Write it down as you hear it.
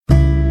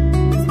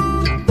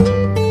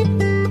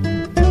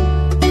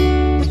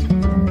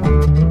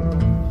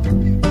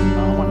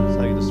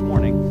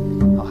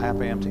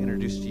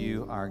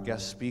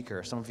guest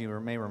speaker. Some of you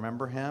may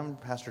remember him.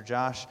 Pastor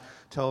Josh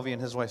Tovey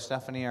and his wife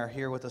Stephanie are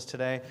here with us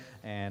today,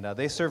 and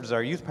they served as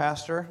our youth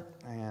pastor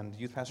and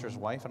youth pastor's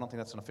wife. I don't think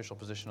that's an official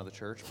position of the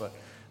church, but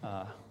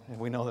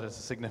we know that it's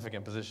a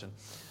significant position.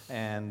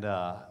 And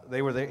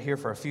they were here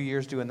for a few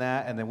years doing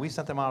that, and then we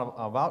sent them out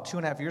about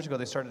 2.5 years ago.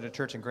 They started a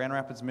church in Grand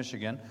Rapids,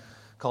 Michigan,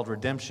 called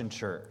Redemption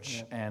Church.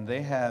 Yep. And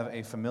they have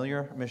a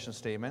familiar mission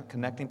statement,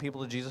 connecting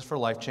people to Jesus for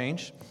life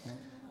change,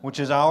 which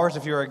is ours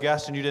if you're a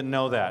guest and you didn't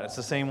know that. It's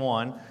the same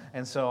one.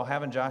 And so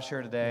having Josh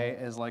here today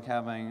is like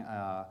having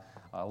a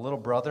little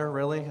brother,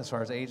 really, as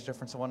far as age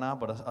difference and whatnot,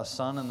 but a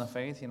son in the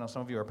faith. You know,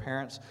 some of you are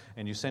parents,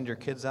 and you send your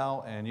kids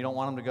out, and you don't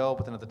want them to go,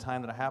 but then at the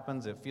time that it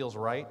happens, it feels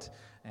right.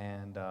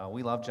 And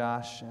we love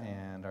Josh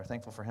and are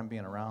thankful for him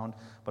being around,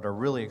 but are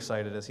really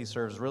excited as he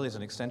serves really as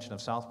an extension of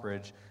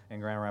Southbridge in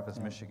Grand Rapids,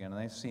 Michigan.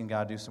 And they've seen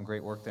God do some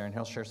great work there, and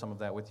he'll share some of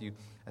that with you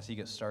as he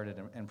gets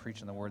started in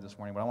preaching the word this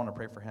morning. But I want to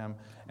pray for him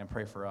and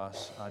pray for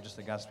us, just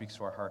that God speaks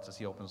to our hearts as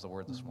he opens the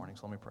word this morning.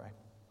 So let me pray.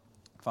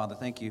 Father,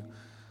 thank you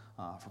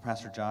for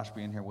Pastor Josh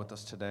being here with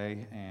us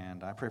today,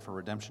 and I pray for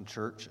Redemption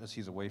Church as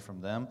he's away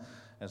from them,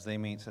 as they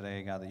meet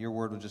today, God, that your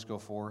word would just go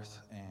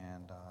forth,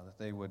 and that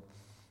they would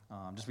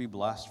just be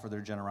blessed for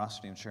their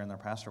generosity in sharing their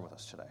pastor with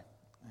us today.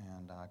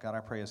 And God, I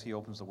pray as he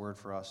opens the word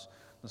for us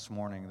this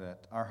morning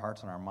that our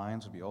hearts and our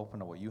minds would be open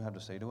to what you have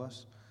to say to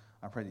us.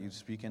 I pray that you'd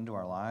speak into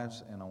our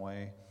lives in a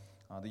way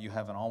that you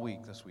haven't all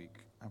week this week.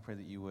 I pray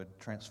that you would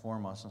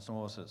transform us, and some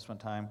of us that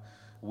spent time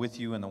with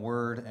you in the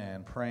word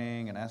and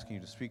praying and asking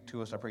you to speak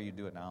to us, I pray you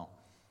do it now.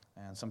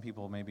 And some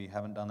people maybe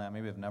haven't done that,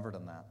 maybe have never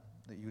done that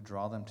you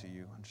draw them to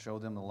you and show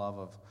them the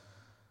love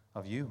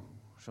of you,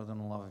 show them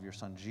the love of your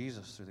son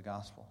Jesus through the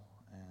gospel.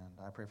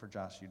 And I pray for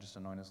Josh, you just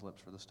anoint his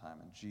lips for this time.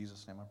 In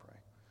Jesus' name I pray.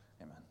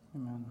 Amen.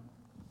 Amen.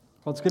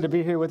 Well, it's good to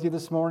be here with you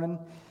this morning.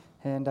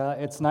 And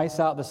it's nice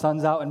out. The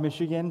sun's out in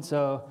Michigan,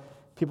 so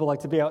people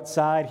like to be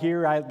outside.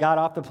 Here, I got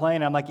off the plane,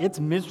 and I'm like, it's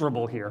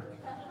miserable here.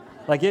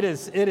 Like, it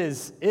is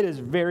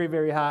very,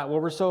 very hot. Well,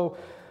 we're so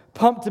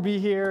pumped to be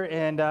here,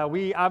 and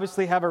we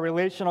obviously have a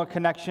relational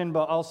connection,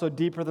 but also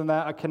deeper than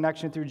that, a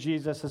connection through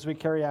Jesus as we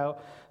carry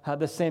out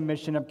the same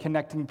mission of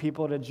connecting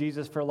people to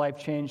Jesus for life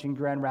change in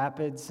Grand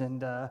Rapids.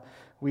 And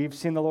we've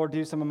seen the Lord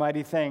do some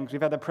mighty things.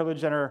 We've had the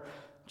privilege in our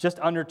just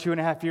under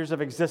 2.5 years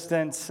of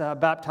existence,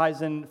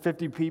 baptizing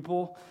 50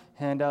 people,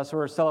 and so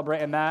we're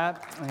celebrating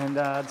that, and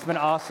it's been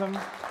awesome.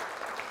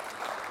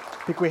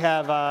 I think we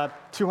have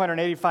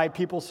 285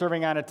 people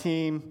serving on a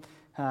team.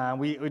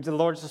 The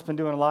Lord's just been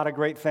doing a lot of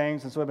great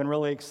things, and so we've been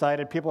really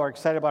excited. People are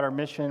excited about our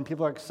mission.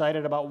 People are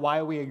excited about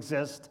why we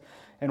exist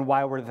and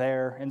why we're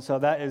there. And so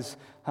that is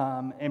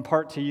in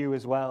part to you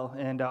as well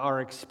and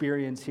our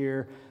experience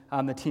here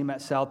on the team at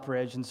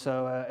Southbridge. And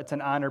so it's an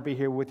honor to be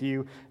here with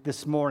you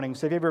this morning.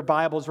 So if you have your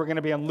Bibles, we're going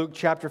to be on Luke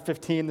chapter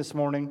 15 this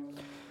morning.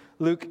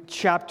 Luke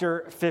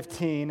chapter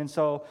 15. And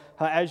so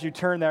as you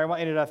turn there, I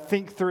want you to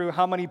think through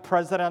how many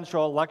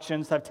presidential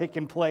elections have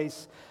taken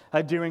place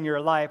during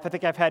your life. I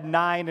think I've had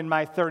 9 in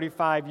my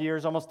 35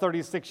 years, almost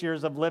 36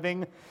 years of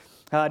living.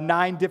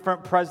 9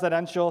 different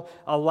presidential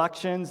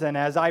elections. And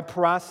as I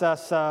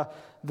process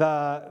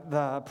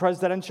the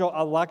presidential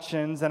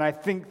elections and I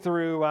think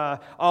through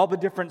all the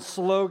different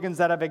slogans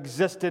that have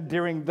existed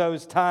during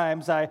those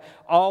times,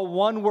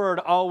 one word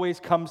always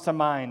comes to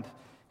mind,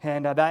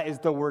 and that is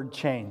the word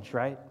change,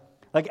 right?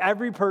 Like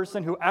every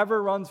person who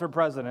ever runs for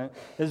president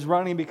is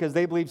running because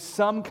they believe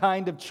some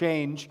kind of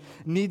change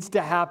needs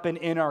to happen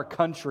in our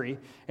country.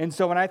 And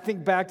so when I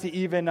think back to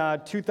even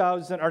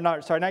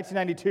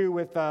 1992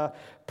 with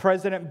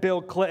President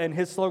Bill Clinton,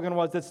 his slogan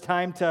was, "It's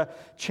time to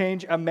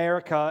change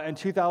America." In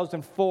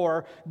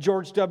 2004,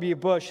 George W.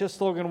 Bush, his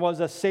slogan was,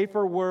 "A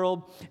safer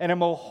world and a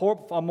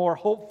more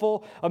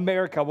hopeful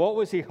America." What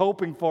was he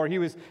hoping for? He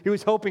was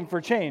hoping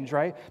for change,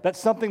 right? That's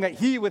something that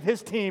he, with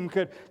his team,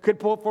 could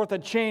pull forth a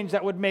change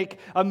that would make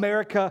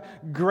America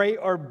great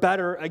or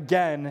better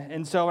again.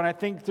 And so when I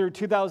think through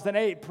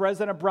 2008,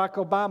 President Barack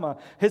Obama,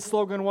 his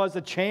slogan was,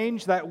 "A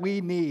change that we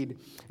need."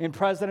 And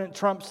President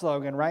Trump's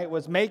slogan, right,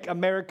 was, "Make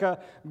America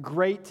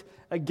great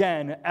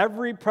again."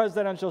 Every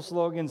presidential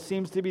slogan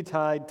seems to be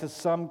tied to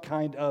some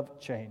kind of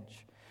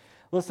change.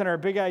 Listen, our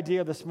big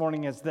idea this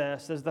morning is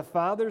this: is the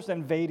Father's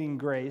invading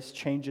grace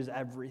changes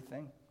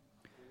everything.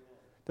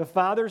 The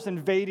Father's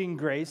invading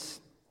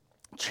grace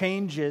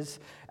changes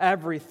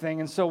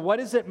everything. And so what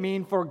does it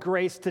mean for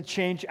grace to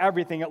change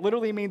everything? It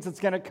literally means it's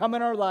going to come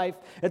in our life.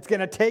 It's going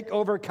to take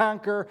over,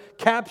 conquer,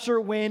 capture,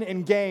 win,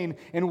 and gain.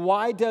 And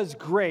why does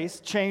grace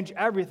change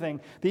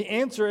everything? The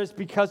answer is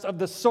because of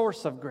the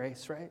source of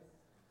grace, right?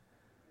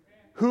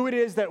 Who it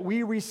is that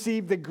we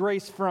receive the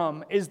grace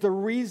from is the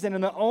reason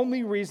and the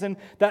only reason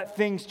that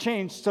things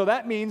change. So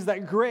that means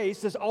that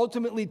grace is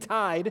ultimately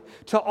tied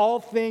to all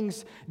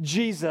things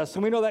Jesus.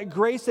 And we know that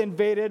grace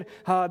invaded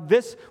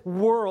this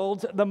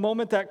world the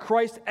moment that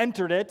Christ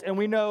entered it. And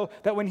we know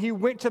that when he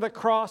went to the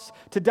cross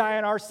to die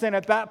on our sin,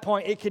 at that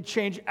point, it could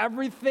change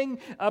everything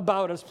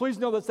about us. Please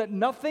know this, that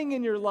nothing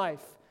in your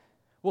life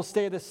will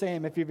stay the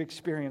same if you've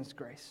experienced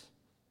grace.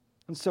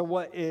 And so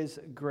what is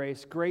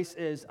grace? Grace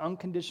is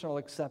unconditional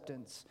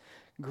acceptance.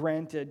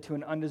 granted to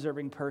an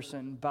undeserving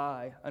person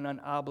by an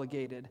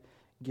unobligated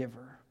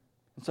giver.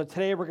 And so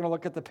today we're going to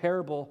look at the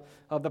parable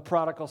of the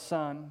prodigal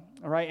son,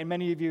 all right? And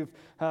many of you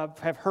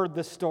have heard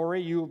this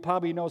story. You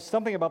probably know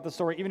something about the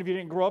story. Even if you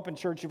didn't grow up in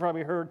church, you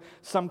probably heard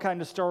some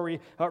kind of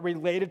story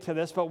related to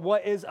this. But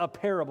what is a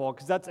parable?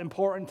 Because that's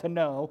important to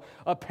know.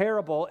 A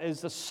parable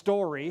is a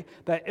story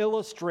that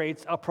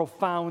illustrates a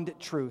profound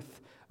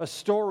truth. A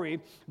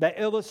story that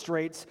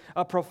illustrates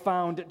a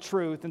profound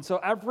truth. And so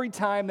every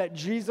time that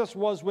Jesus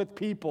was with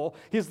people,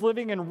 he's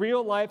living in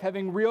real life,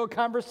 having real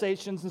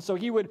conversations, and so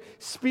he would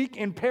speak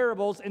in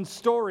parables and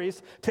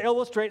stories to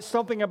illustrate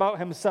something about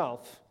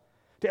himself,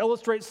 to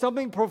illustrate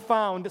something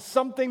profound,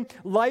 something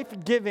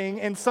life-giving,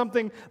 and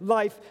something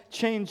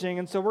life-changing.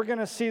 And so we're going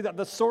to see that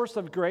the source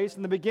of grace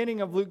in the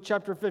beginning of Luke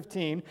chapter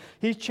 15,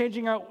 he's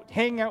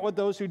hanging out with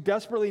those who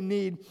desperately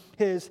need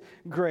his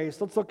grace.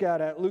 Let's look at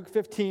it. Luke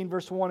 15,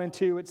 verse 1 and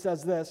 2, it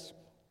says this.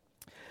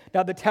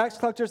 Now the tax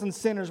collectors and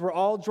sinners were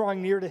all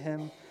drawing near to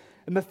him,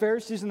 and the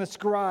Pharisees and the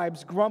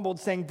scribes grumbled,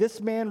 saying, "This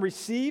man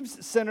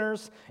receives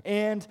sinners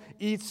and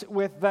eats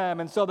with them."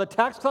 And so the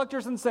tax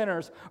collectors and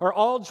sinners are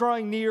all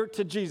drawing near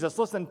to Jesus.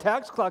 Listen,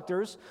 tax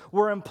collectors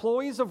were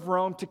employees of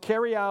Rome to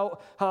carry out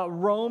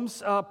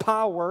Rome's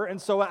power, and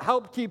so it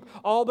helped keep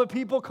all the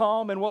people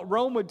calm. And what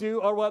Rome would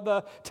do, or what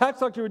the tax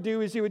collector would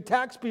do, is he would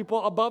tax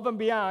people above and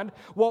beyond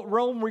what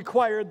Rome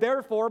required.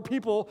 Therefore,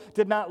 people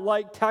did not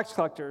like tax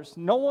collectors.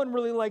 No one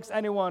really likes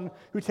anyone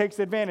who takes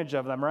advantage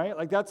of them, right?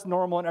 Like that's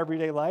normal in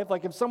everyday life.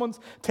 Like if someone's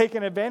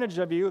taking advantage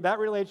of you, that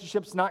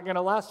relationship's not going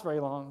to last very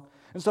long.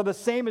 And so the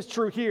same is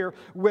true here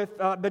with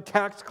the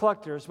tax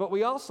collectors. But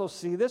we also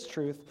see this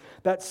truth,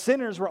 that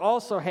sinners were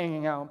also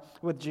hanging out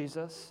with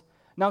Jesus.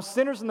 Now,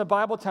 sinners in the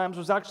Bible times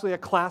was actually a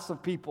class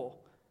of people.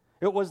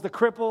 It was the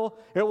cripple,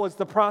 it was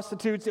the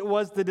prostitutes, it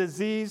was the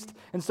diseased.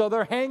 And so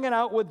they're hanging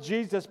out with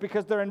Jesus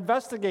because they're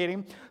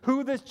investigating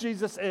who this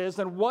Jesus is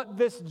and what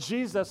this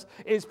Jesus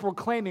is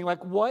proclaiming.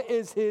 Like, what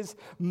is his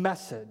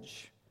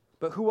message?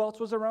 But who else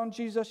was around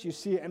Jesus? You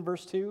see it in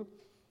verse 2.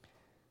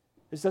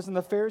 It says, "And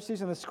the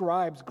Pharisees and the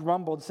scribes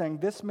grumbled, saying,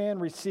 'This man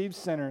receives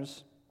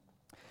sinners,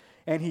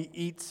 and he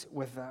eats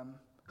with them.'"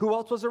 Who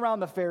else was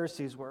around? The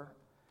Pharisees were.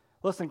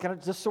 Listen,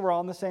 just so we're all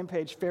on the same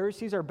page,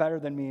 Pharisees are better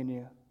than me and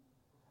you.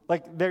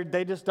 Like,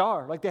 they just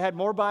are. Like, they had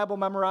more Bible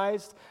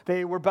memorized.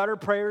 They were better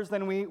prayers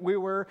than we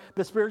were.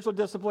 The spiritual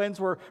disciplines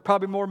were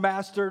probably more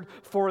mastered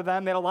for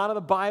them. They had a lot of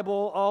the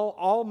Bible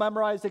all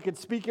memorized. They could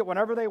speak it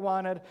whenever they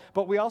wanted.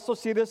 But we also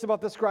see this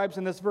about the scribes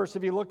in this verse,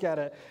 if you look at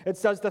it. It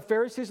says, the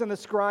Pharisees and the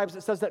scribes,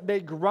 it says that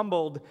they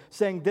grumbled,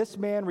 saying, "This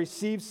man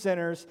receives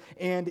sinners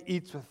and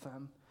eats with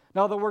them."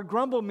 Now, the word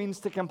grumble means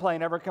to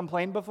complain. Ever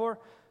complained before?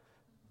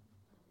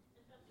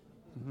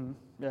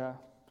 Yeah.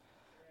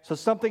 So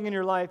something in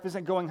your life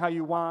isn't going how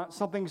you want.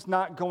 Something's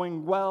not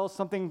going well.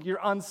 Something you're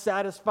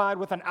unsatisfied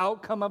with an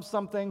outcome of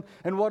something.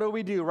 And what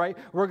do, right?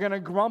 We're going to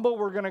grumble.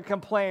 We're going to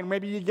complain.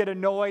 Maybe you get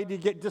annoyed. You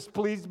get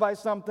displeased by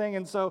something.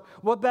 And so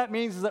what that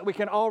means is that we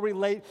can all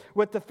relate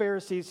with the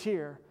Pharisees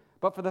here.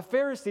 But for the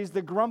Pharisees,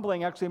 the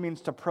grumbling actually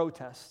means to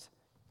protest.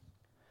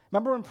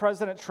 Remember when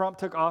President Trump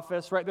took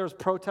office, right? There was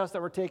protests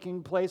that were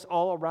taking place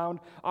all around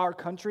our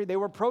country. They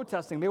were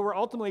protesting. They were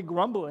ultimately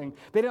grumbling.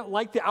 They didn't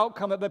like the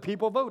outcome that the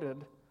people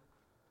voted.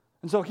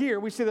 And so here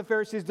we see the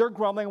Pharisees, they're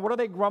grumbling. What are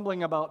they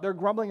grumbling about? They're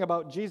grumbling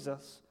about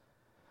Jesus.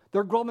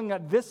 They're grumbling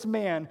that this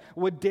man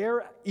would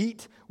dare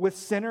eat with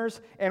sinners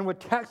and with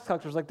tax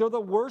collectors. Like, they're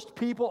the worst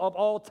people of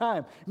all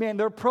time. Man,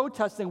 they're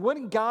protesting.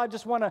 Wouldn't God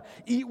just want to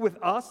eat with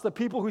us, the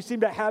people who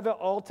seem to have it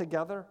all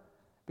together?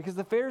 Because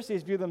the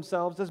Pharisees view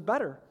themselves as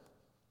better.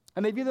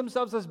 And they view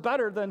themselves as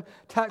better than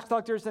tax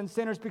collectors and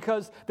sinners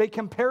because they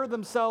compare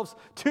themselves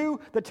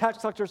to the tax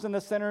collectors and the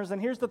sinners. And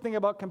here's the thing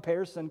about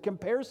comparison.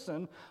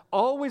 Comparison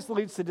always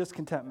leads to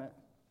discontentment.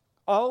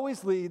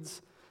 Always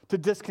leads to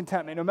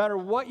discontentment. No matter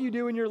what you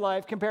do in your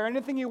life, compare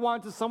anything you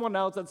want to someone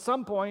else, at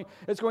some point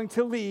it's going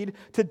to lead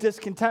to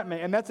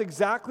discontentment. And that's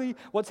exactly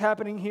what's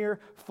happening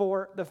here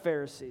for the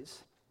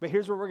Pharisees. But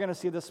here's what we're going to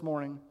see this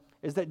morning.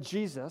 Is that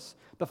Jesus,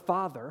 the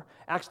Father,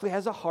 actually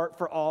has a heart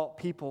for all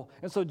people.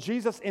 And so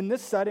Jesus, in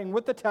this setting,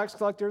 with the tax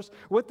collectors,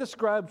 with the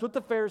scribes, with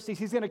the Pharisees,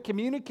 he's going to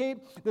communicate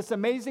this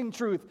amazing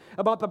truth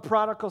about the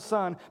prodigal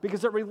son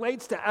because it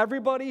relates to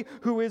everybody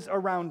who is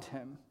around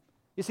him.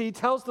 You see, he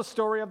tells the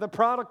story of the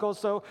prodigal,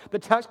 so the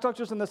tax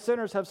collectors and the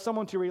sinners have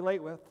someone to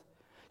relate with.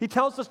 He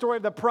tells the story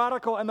of the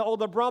prodigal and the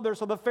older brother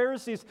so the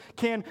Pharisees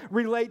can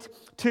relate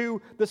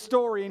to the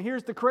story. And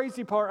here's the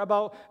crazy part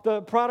about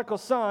the prodigal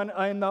son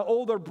and the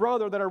older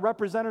brother that are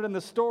represented in the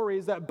story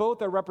is that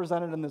both are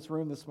represented in this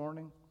room this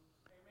morning.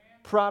 Amen.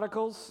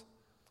 Prodigals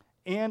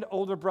and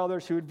older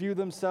brothers who would view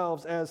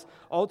themselves as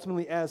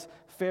ultimately as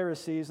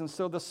Pharisees. And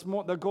so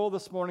the goal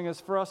this morning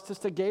is for us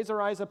just to gaze our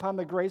eyes upon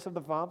the grace of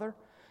the Father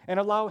and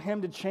allow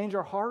him to change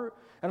our heart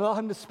and allow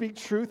him to speak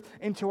truth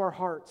into our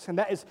hearts. And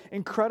that is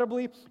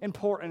incredibly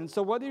important. And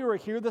so whether you are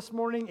here this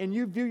morning and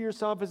you view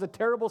yourself as a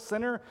terrible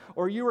sinner,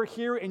 or you are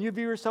here and you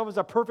view yourself as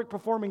a perfect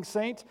performing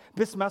saint,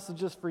 this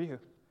message is for you.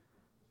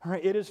 All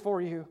right, it is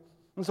for you.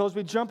 And so as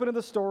we jump into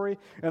the story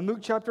in Luke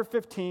chapter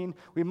 15,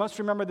 we must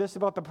remember this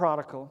about the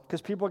prodigal,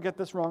 because people get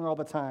this wrong all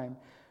the time,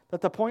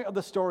 that the point of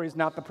the story is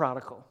not the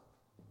prodigal.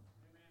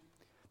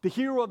 The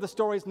hero of the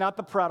story is not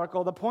the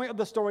prodigal. The point of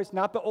the story is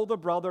not the older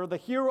brother. The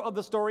hero of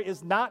the story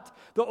is not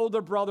the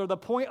older brother. The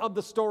point of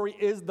the story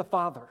is the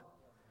father,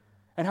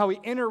 and how he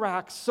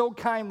interacts so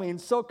kindly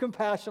and so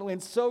compassionately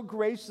and so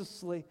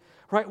graciously,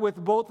 right, with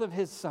both of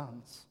his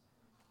sons.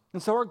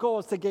 And so our goal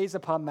is to gaze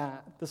upon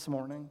that this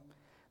morning.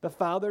 The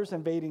Father's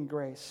invading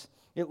grace.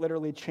 It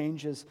literally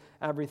changes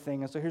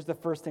everything. And so here's the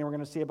first thing we're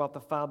going to see about the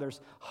Father's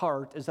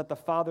heart, is that the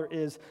Father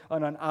is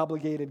an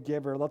unobligated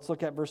giver. Let's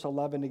look at verse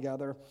 11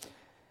 together.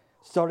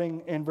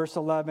 Starting in verse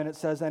 11, it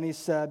says, "And he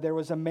said, there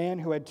was a man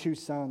who had 2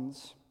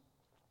 sons.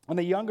 And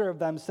the younger of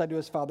them said to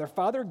his father,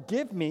 'Father,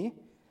 give me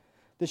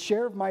the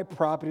share of my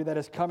property that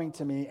is coming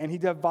to me.' And he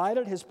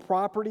divided his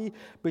property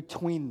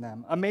between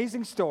them."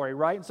 Amazing story,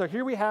 right? And so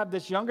here we have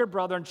this younger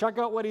brother, and check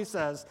out what he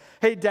says.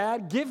 "Hey,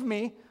 Dad, give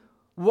me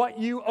what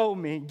you owe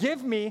me.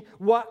 Give me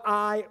what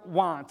I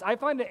want." I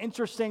find it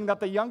interesting that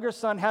the younger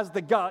son has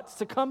the guts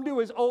to come to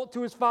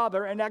his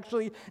father and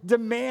actually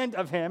demand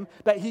of him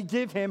that he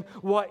give him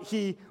what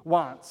he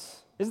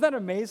wants. Isn't that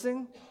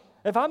amazing?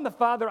 If I'm the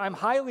father, I'm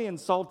highly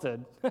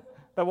insulted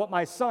by what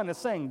my son is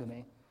saying to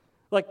me.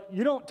 Like,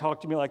 you don't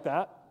talk to me like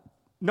that.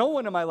 No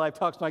one in my life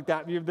talks like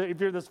that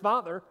if you're this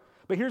father.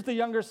 But here's the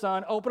younger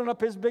son opening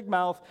up his big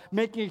mouth,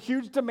 making a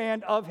huge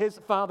demand of his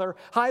father,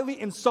 highly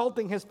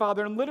insulting his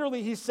father. And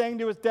literally he's saying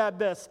to his dad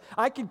this: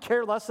 "I could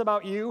care less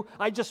about you.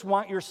 I just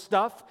want your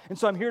stuff. And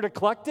so I'm here to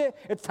collect it.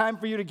 It's time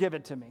for you to give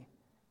it to me."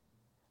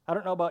 I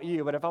don't know about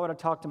you, but if I would have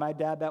talked to my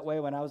dad that way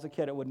when I was a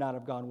kid, it would not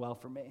have gone well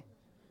for me.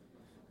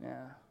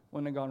 Yeah,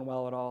 wouldn't have gone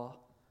well at all.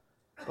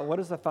 But what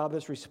is the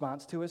father's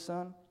response to his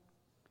son?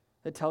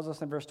 It tells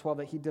us in verse 12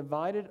 that he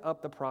divided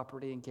up the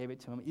property and gave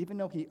it to him, even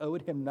though he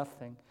owed him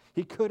nothing.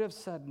 He could have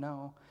said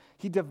no.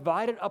 He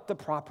divided up the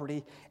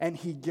property and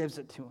he gives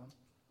it to him.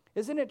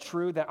 Isn't it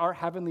true that our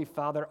Heavenly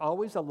Father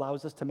always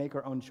allows us to make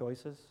our own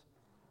choices?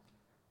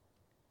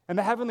 And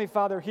the Heavenly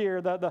Father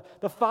here,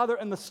 the Father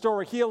in the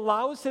story, he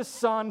allows his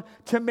son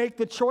to make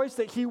the choice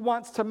that he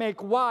wants to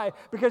make. Why?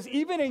 Because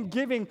even in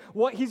giving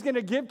what he's going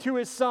to give to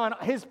his son,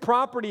 his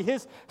property,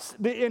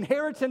 the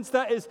inheritance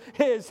that is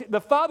his,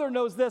 the Father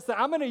knows this, that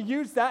I'm going to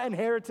use that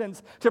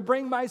inheritance to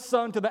bring my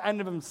son to the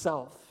end of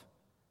himself.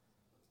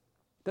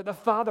 That the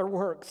Father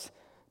works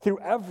through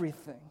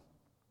everything.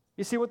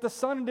 You see, what the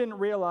son didn't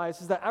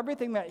realize is that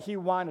everything that he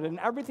wanted and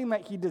everything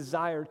that he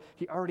desired,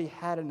 he already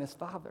had in his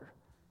Father.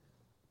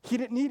 He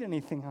didn't need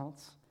anything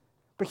else.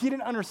 But he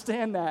didn't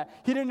understand that.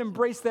 He didn't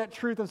embrace that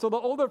truth. And so the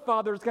older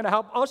father is going to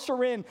help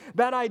usher in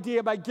that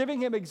idea by giving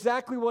him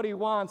exactly what he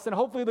wants. And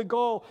hopefully the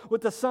goal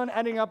with the son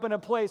ending up in a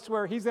place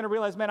where he's going to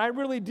realize, man, I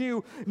really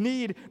do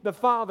need the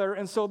father.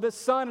 And so this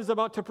son is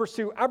about to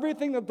pursue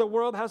everything that the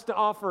world has to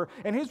offer.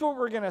 And here's what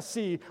we're going to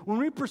see. When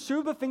we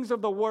pursue the things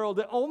of the world,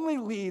 it only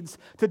leads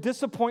to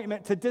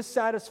disappointment, to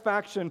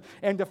dissatisfaction,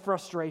 and to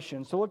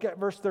frustration. So look at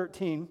verse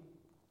 13.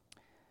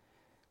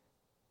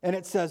 And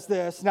it says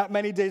this: "Not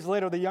many days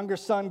later, the younger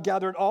son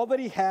gathered all that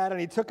he had, and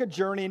he took a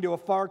journey into a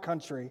far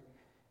country.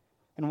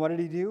 And what did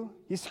he do?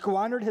 He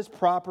squandered his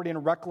property in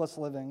reckless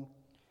living.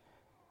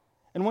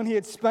 And when he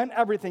had spent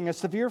everything, a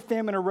severe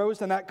famine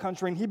arose in that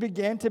country, and he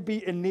began to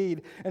be in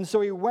need. And so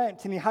he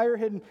went, and he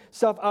hired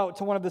himself out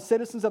to one of the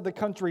citizens of the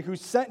country, who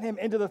sent him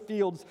into the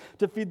fields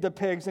to feed the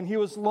pigs. And he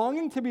was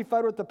longing to be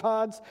fed with the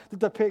pods that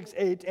the pigs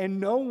ate,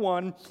 and no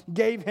one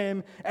gave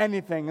him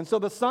anything." And so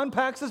the son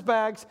packs his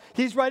bags.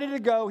 He's ready to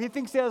go. He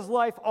thinks he has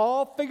life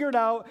all figured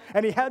out,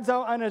 and he heads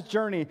out on his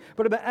journey.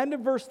 But at the end of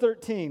verse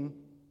 13,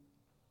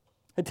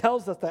 it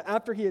tells us that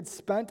after he had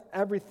spent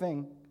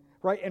everything,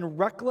 right, in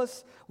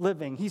reckless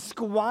living, he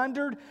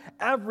squandered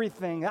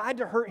everything. It had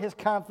to hurt his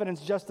confidence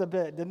just a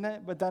bit, didn't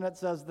it? But then it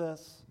says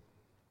this,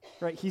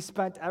 right? He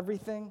spent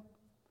everything,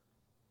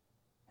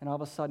 and all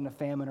of a sudden a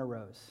famine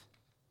arose.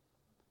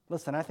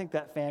 Listen, I think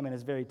that famine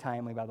is very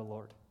timely by the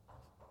Lord.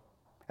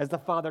 As the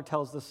father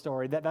tells the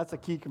story, that's a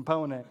key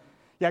component.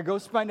 Yeah, go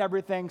spend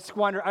everything,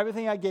 squander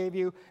everything I gave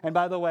you. And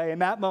by the way, in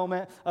that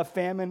moment, a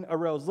famine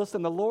arose.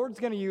 Listen, the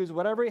Lord's going to use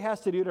whatever he has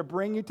to do to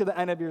bring you to the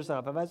end of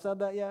yourself. Have I said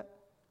that yet?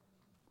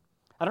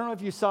 I don't know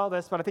if you saw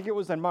this, but I think it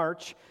was in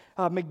March.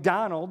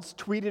 McDonald's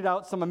tweeted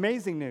out some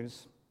amazing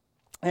news.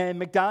 And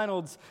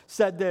McDonald's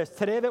said this: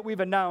 "Today that we've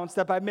announced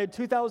that by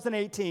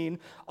mid-2018,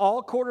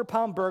 all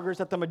quarter-pound burgers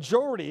at the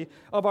majority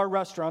of our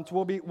restaurants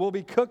will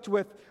be cooked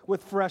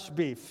with fresh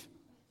beef."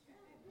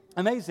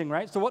 Amazing,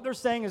 right? So what they're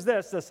saying is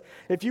this: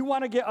 if you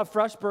want to get a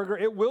fresh burger,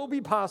 it will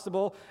be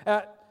possible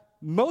at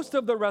most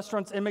of the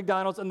restaurants in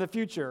McDonald's in the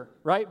future,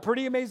 right?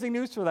 Pretty amazing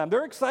news for them.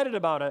 They're excited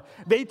about it.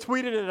 They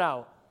tweeted it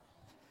out.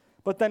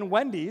 But then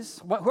Wendy's,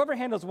 whoever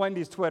handles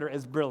Wendy's Twitter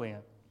is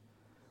brilliant.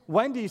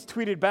 Wendy's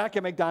tweeted back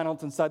at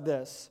McDonald's and said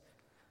this: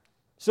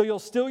 "So you'll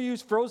still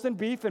use frozen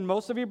beef in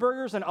most of your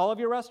burgers and all of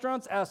your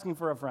restaurants? Asking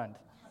for a friend."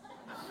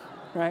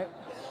 Right?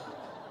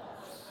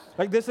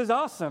 Like, this is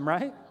awesome,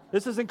 right?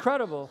 This is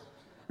incredible.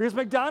 Because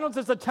McDonald's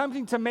is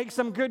attempting to make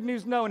some good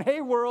news known.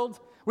 Hey, world,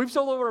 we've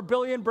sold over 1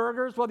 billion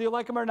burgers, whether you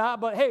like them or not.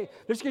 But hey,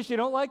 just in case you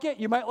don't like it,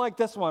 you might like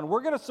this one.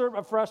 We're going to serve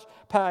a fresh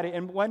patty.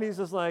 And Wendy's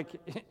is like,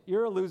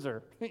 you're a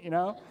loser,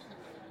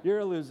 You're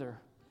a loser.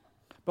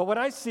 But what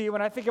I see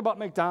when I think about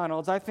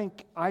McDonald's,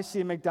 I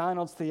see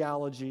McDonald's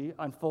theology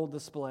on full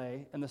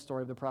display in the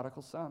story of the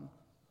prodigal son.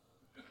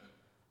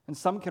 And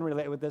some can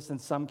relate with this and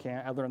some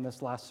can't. I learned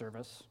this last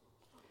service.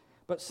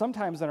 But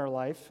sometimes in our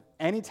life,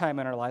 any time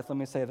in our life, let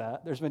me say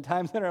that, there's been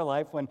times in our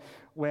life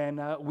when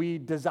we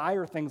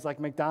desire things like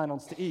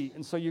McDonald's to eat.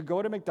 And so you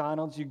go to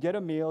McDonald's, you get a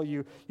meal,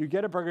 you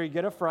get a burger, you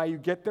get a fry, you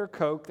get their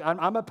Coke.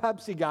 I'm a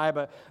Pepsi guy,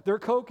 but their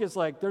Coke is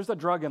like, there's a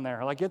drug in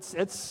there. Like it's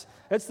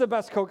the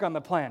best Coke on the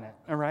planet,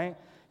 all right?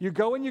 You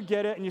go and you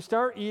get it, and you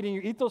start eating,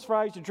 you eat those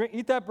fries,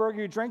 eat that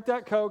burger, you drink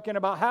that Coke, and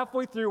about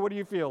halfway through, what do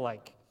you feel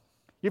like?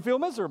 You feel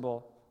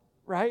miserable.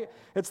 Right?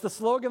 It's the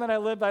slogan that I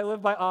live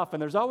by often.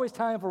 There's always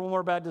time for one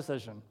more bad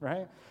decision,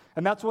 right?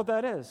 And that's what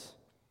that is,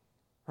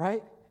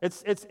 right?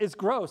 It's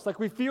gross. Like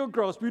we feel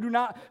gross. We do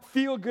not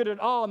feel good at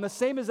all. And the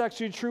same is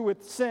actually true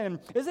with sin.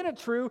 Isn't it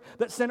true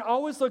that sin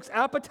always looks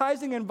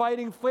appetizing,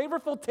 inviting,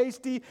 flavorful,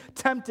 tasty,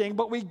 tempting,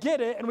 but we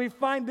get it and we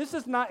find this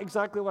is not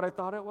exactly what I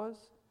thought it was?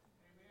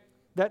 Amen.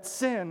 That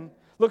sin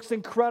looks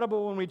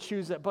incredible when we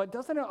choose it, but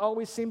doesn't it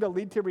always seem to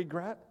lead to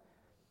regret?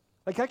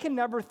 Like I can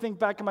never think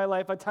back in my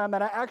life a time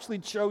that I actually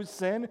chose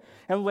sin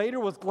and later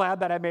was glad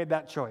that I made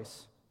that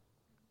choice.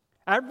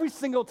 Every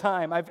single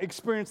time I've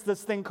experienced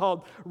this thing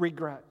called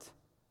regret.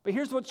 But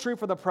here's what's true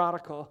for the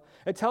prodigal.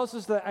 It tells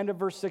us at the end of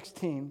verse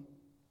 16,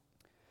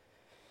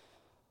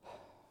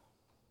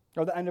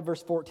 or the end of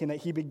verse 14, that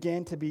he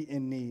began to be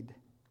in need.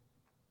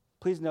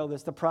 Please know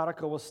this, the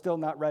prodigal was still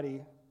not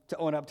ready to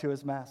own up to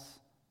his mess.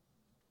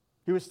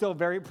 He was still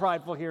very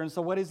prideful here. And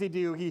so what does he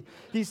do?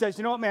 He says,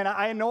 you know what, man,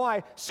 I know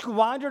I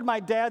squandered my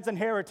dad's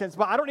inheritance,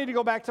 but I don't need to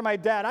go back to my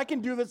dad. I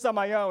can do this on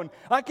my own.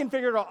 I can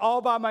figure it out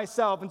all by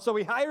myself. And so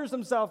he hires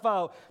himself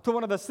out to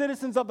one of the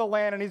citizens of the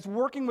land, and he's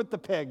working with the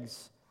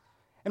pigs.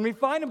 And we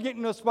find him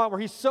getting to a spot where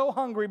he's so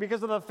hungry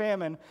because of the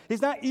famine.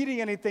 He's not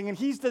eating anything, and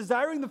he's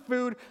desiring the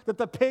food that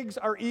the pigs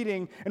are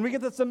eating. And we get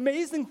this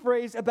amazing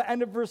phrase at the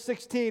end of verse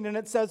 16, and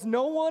it says,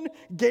 no one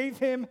gave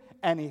him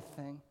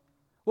anything.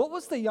 What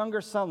was the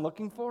younger son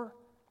looking for?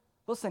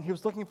 Listen, he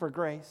was looking for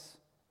grace.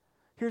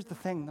 Here's the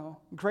thing, though.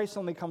 Grace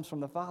only comes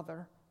from the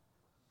Father.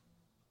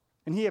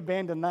 And he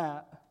abandoned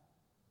that.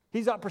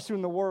 He's out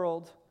pursuing the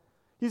world.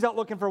 He's out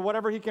looking for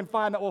whatever he can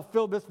find that will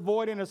fill this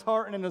void in his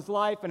heart and in his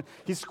life. And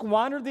he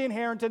squandered the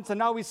inheritance, and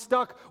now he's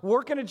stuck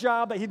working a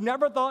job that he'd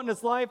never thought in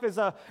his life as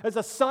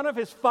a son of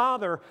his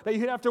father that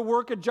he'd have to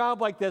work a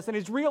job like this. And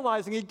he's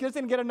realizing he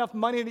doesn't get enough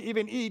money to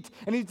even eat.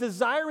 And he's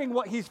desiring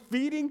what he's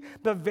feeding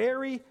the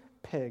very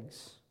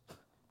pigs.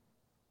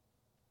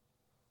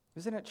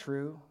 Isn't it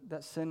true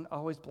that sin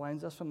always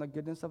blinds us from the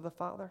goodness of the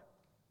Father?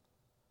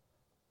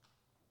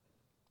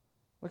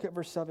 Look at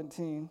verse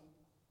 17.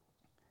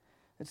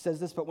 It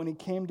says this, but when he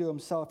came to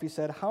himself, he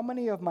said, how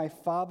many of my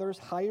father's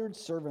hired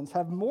servants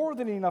have more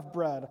than enough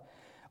bread,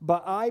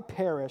 but I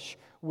perish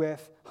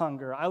with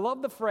hunger? I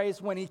love the phrase,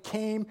 when he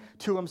came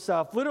to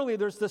himself. Literally,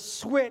 there's this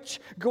switch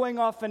going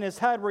off in his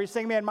head where he's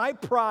saying, man, my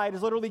pride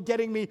is literally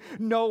getting me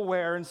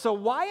nowhere. And so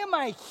why am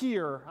I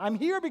here? I'm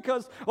here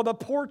because of the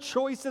poor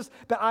choices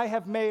that I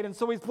have made. And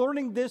so he's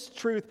learning this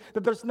truth,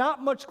 that there's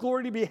not much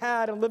glory to be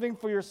had in living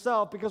for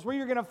yourself, because where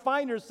you're going to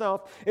find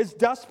yourself is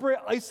desperate,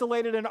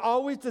 isolated, and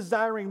always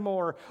desiring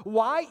more.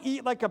 Why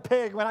eat like a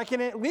pig when I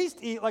can at least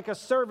eat like a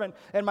servant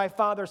in my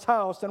Father's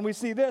house? And we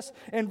see this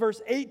in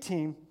verse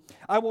 18.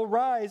 I will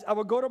rise, I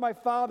will go to my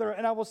father,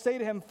 and I will say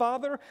to him,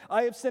 Father,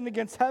 I have sinned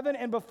against heaven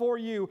and before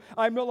you.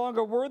 I am no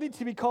longer worthy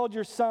to be called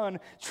your son.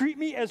 Treat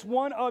me as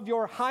one of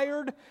your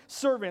hired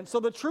servants. So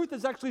the truth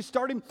is actually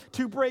starting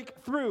to break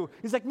through.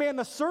 He's like, man,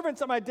 the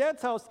servants at my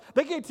dad's house,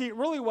 they get to eat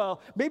really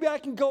well. Maybe I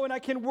can go and I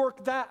can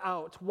work that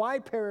out. Why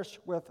perish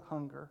with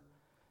hunger?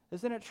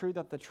 Isn't it true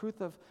that the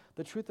truth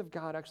of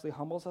God actually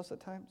humbles us at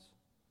times?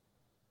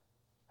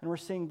 And we're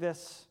seeing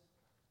this,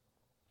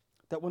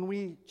 that when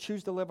we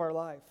choose to live our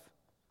life,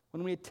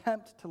 when we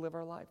attempt to live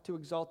our life, to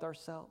exalt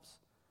ourselves,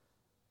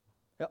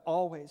 it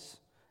always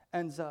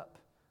ends up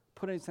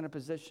putting us in a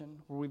position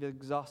where we've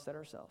exhausted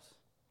ourselves.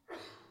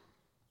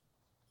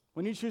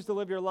 When you choose to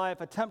live your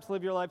life, attempt to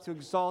live your life to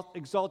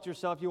exalt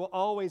yourself, you will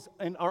always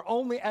and are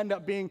only end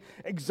up being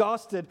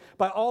exhausted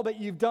by all that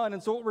you've done.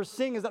 And so what we're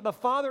seeing is that the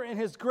Father in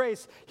his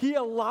grace, he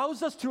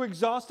allows us to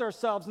exhaust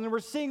ourselves. And we're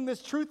seeing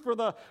this truth for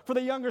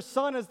the younger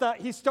son, is that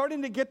he's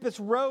starting to get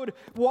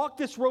walk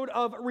this road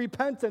of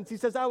repentance. He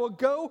says, I will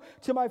go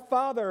to my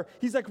Father.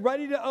 He's like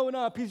ready to own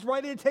up. He's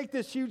ready to take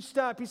this huge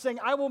step. He's saying,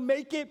 I will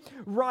make it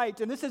right.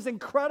 And this is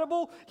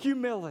incredible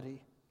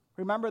humility.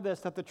 Remember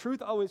this, that the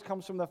truth always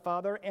comes from the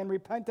Father, and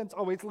repentance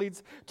always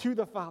leads to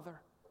the Father.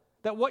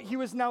 That what he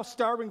was now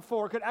starving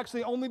for could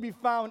actually only be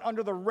found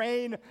under the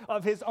reign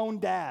of his own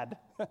dad.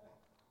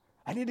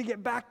 I need to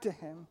get back to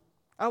him.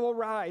 I will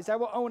rise. I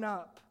will own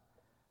up.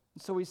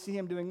 And so we see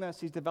him doing this.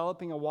 He's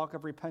developing a walk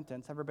of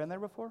repentance. Ever been there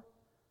before?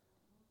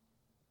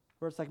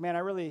 where it's like, man,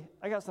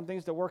 I got some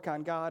things to work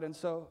on, God. And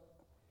so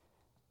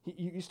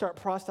you start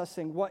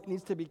processing what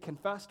needs to be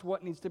confessed,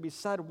 what needs to be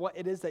said, what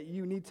it is that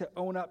you need to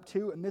own up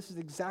to. And this is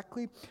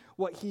exactly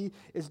what he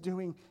is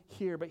doing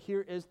here. But here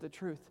is the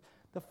truth.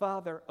 The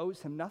Father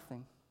owes him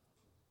nothing.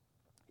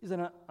 He's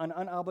an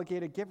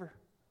unobligated giver.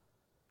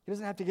 He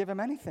doesn't have to give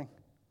him anything.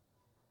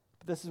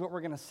 But this is what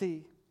we're going to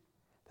see,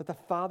 that the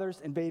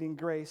Father's invading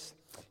grace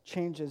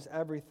changes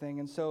everything.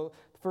 And so,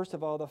 first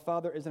of all, the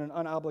Father isn't an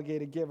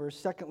unobligated giver.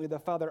 Secondly, the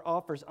Father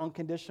offers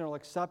unconditional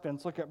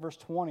acceptance. Look at verse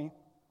 20.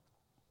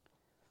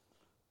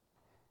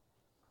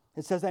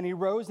 It says, and he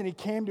rose and he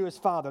came to his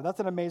father. That's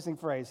an amazing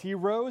phrase. He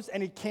rose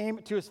and he came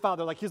to his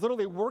father. Like he's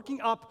literally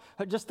working up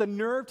just the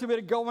nerve to be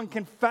able to go and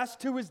confess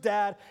to his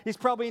dad. He's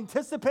probably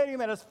anticipating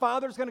that his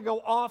father's going to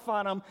go off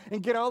on him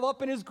and get all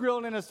up in his grill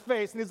and in his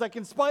face. And he's like,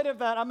 in spite of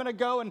that, I'm going to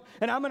go and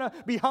I'm going to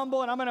be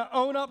humble and I'm going to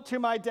own up to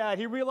my dad.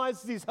 He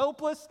realizes he's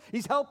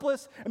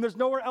helpless, and there's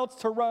nowhere else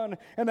to run.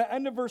 And the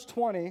end of verse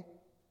 20,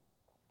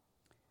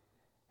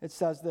 it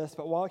says this,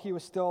 but while he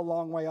was still a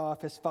long way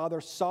off, his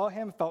father saw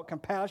him, felt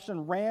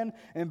compassion, ran,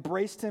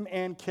 embraced him,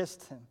 and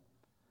kissed him.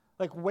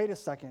 Like, wait a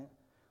second.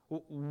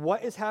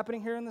 What is happening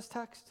here in this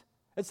text?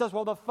 It says,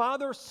 well, the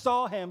father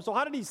saw him. So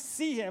how did he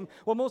see him?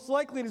 Well, most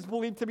likely it is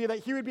believed to be that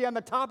he would be on the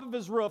top of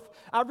his roof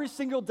every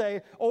single day,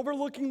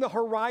 overlooking the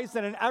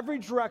horizon in every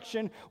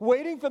direction,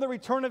 waiting for the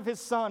return of his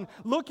son,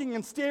 looking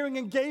and staring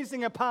and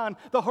gazing upon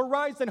the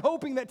horizon,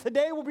 hoping that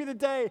today will be the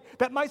day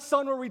that my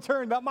son will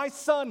return, that my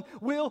son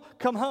will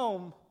come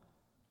home.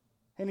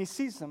 And he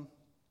sees him.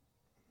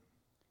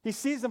 He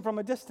sees him from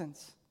a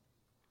distance.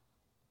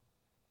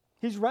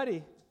 He's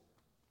ready,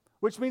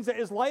 which means that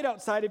his light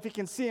outside, if he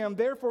can see him,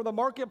 therefore the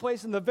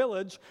marketplace in the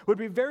village would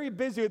be very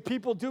busy with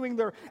people doing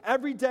their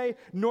everyday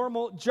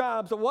normal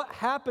jobs. But what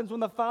happens when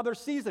the father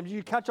sees him? Did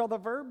you catch all the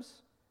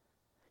verbs?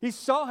 He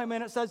saw him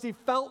and it says he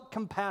felt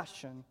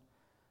compassion.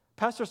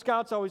 Pastor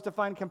Scott's always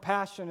defined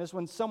compassion as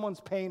when someone's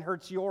pain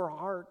hurts your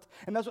heart.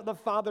 And that's what the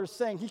Father's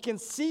saying. He can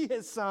see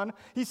his son.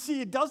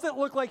 It doesn't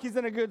look like he's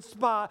in a good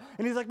spot.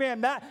 And he's like,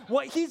 man,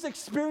 what he's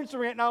experiencing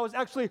right now is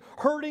actually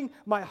hurting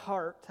my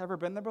heart. Ever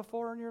been there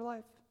before in your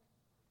life?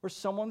 Where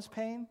someone's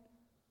pain,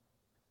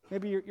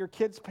 maybe your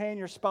kid's pain,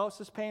 your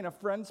spouse's pain, a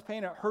friend's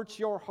pain, it hurts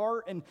your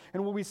heart. And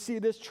when we see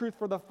this truth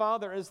for the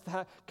Father is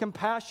that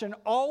compassion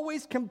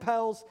always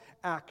compels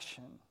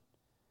action.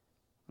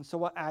 And so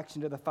what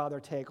action did the father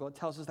take? Well, it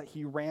tells us that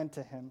he ran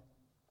to him.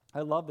 I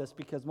love this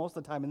because most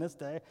of the time in this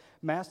day,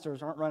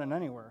 masters aren't running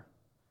anywhere,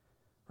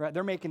 right?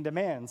 They're making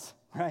demands,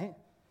 right?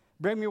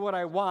 Bring me what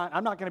I want.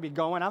 I'm not going to be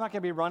going. I'm not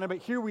going to be running. But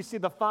here we see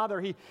the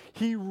father.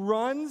 He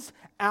runs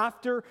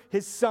after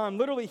his son.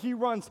 Literally, he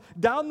runs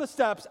down the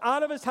steps,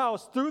 out of his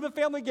house, through the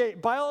family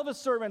gate, by all of his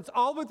servants,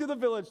 all the way through the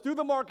village, through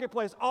the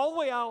marketplace, all the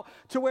way out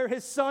to where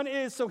his son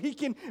is so he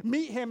can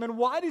meet him. And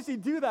why does he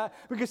do that?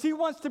 Because he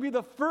wants to be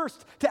the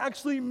first to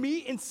actually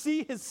meet and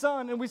see his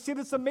son. And we see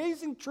this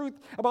amazing truth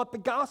about the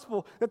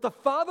gospel that the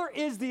father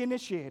is the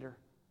initiator.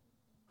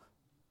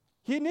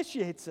 He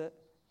initiates it.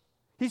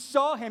 He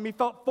saw him. He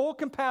felt full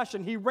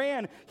compassion. He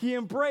ran. He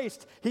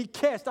embraced. He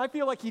kissed. I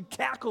feel like he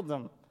tackled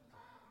them.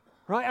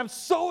 Right? I'm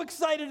so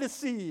excited to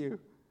see you.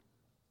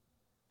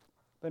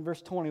 Then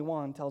verse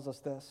 21 tells us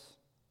this.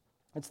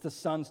 It's the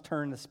son's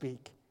turn to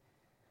speak.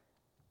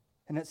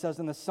 And it says,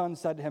 and the son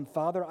said to him,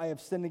 Father, I have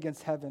sinned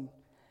against heaven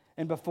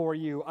and before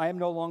you. I am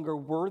no longer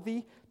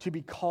worthy to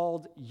be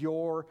called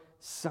your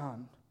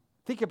son.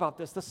 Think about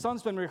this. The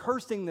son's been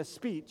rehearsing this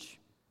speech.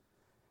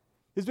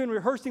 He's been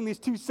rehearsing these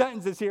two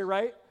sentences here,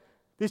 right?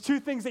 These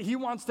two things that he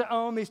wants to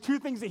own, these two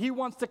things that he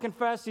wants to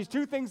confess, these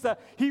two things that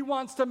he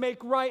wants to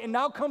make right. And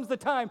now comes the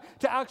time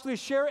to actually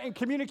share it and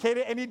communicate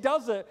it. And he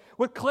does it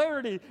with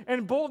clarity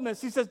and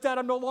boldness. He says, Dad,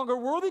 I'm no longer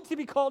worthy to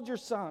be called your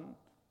son.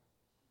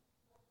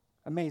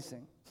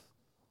 Amazing.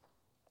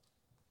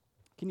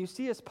 Can you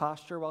see his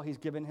posture while he's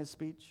giving his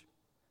speech?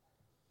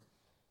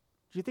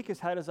 Do you think his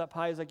head is up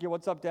high? He's like, yeah,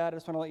 what's up, Dad? I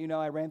just want to let you know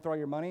I ran through all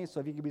your money,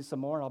 so if you could be some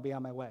more, I'll be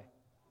on my way.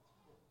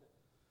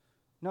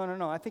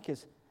 No. I think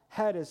his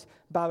head is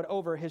bowed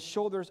over. His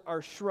shoulders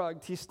are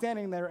shrugged. He's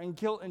standing there in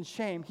guilt and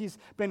shame. He's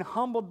been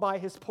humbled by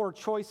his poor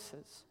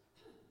choices.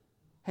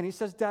 And he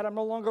says, Dad, I'm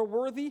no longer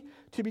worthy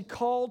to be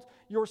called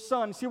your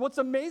son. See, what's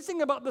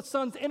amazing about the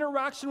son's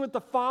interaction with the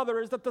father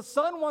is that the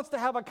son wants to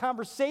have a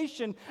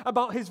conversation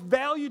about his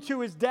value to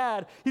his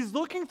dad. He's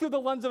looking through the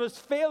lens of his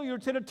failure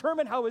to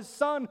determine how his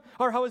son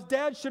or how his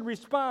dad should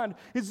respond.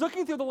 He's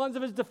looking through the lens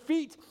of his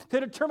defeat to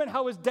determine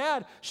how his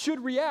dad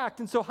should react.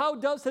 And so how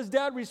does his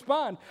dad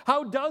respond?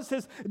 How does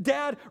his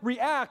dad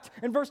react?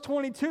 In verse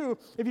 22,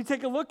 if you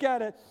take a look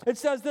at it, it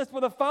says this,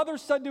 but the father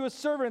said to his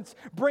servants,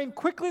 bring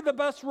quickly the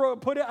best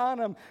robe, put it on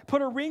him,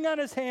 put a ring on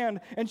his hand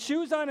and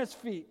shoes on his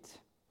feet.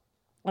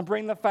 And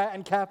bring the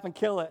fattened calf and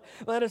kill it.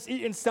 Let us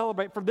eat and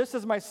celebrate, for this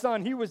is my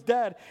son. He was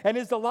dead and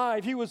is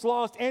alive. He was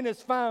lost and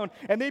is found.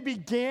 And they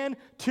began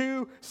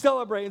to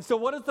celebrate. And so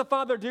what does the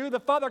father do?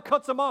 The father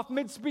cuts him off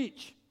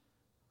mid-speech.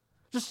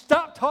 Just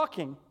stop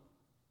talking.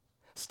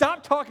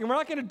 Stop talking. We're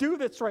not going to do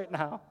this right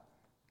now.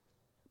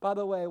 By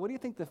the way, what do you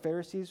think the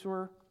Pharisees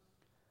were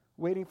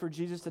waiting for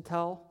Jesus to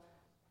tell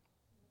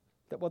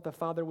that what the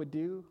Father would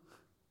do.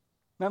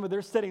 Remember,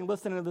 they're sitting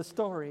listening to the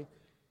story.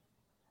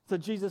 So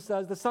Jesus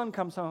says, the Son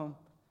comes home.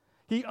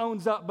 He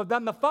owns up. But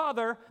then the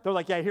Father, they're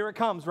like, yeah, here it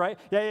comes, right?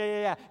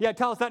 Yeah,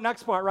 tell us that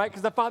next part, right?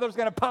 Because the Father's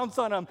going to pounce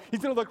on him. He's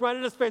going to look right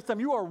at his face and tell him,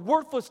 you are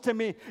worthless to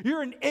me.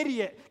 You're an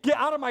idiot. Get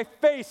out of my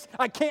face.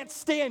 I can't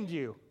stand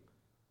you.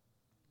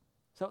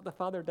 Is that what the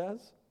Father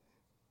does?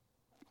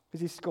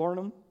 Does he scorn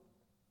him?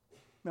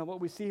 Now,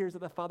 what we see here is that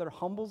the Father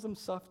humbles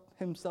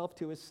himself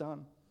to his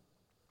Son.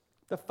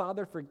 The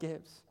Father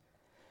forgives.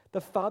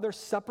 The Father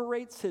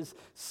separates his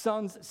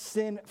Son's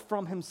sin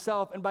from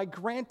himself. And by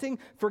granting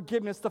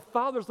forgiveness, the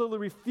Father's literally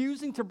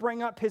refusing to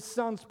bring up his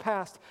Son's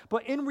past.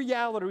 But in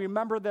reality,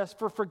 remember this,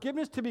 for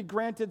forgiveness to be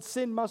granted,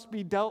 sin must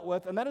be dealt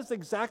with. And that is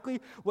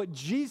exactly what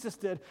Jesus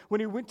did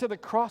when he went to the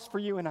cross for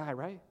you and I,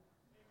 right?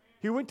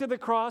 He went to the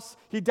cross,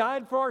 he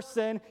died for our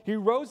sin, he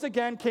rose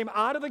again, came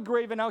out of the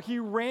grave, and now he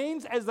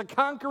reigns as the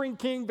conquering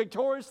king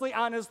victoriously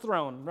on his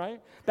throne,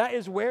 right? That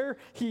is where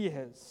he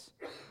is.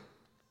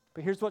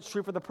 But here's what's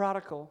true for the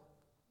prodigal,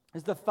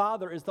 is the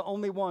Father is the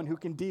only one who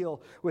can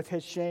deal with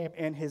his shame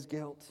and his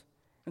guilt.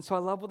 And so I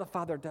love what the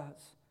Father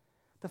does.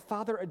 The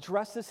Father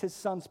addresses his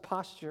Son's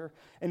posture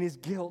and his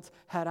guilt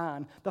head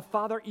on. The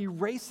Father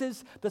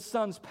erases the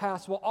Son's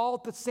past while all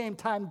at the same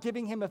time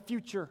giving him a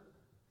future.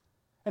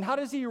 And how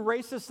does he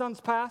erase his Son's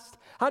past?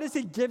 How does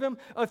he give him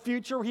a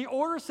future? He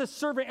orders his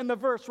servant in the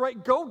verse,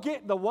 right? Go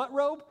get the what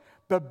robe?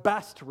 The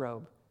best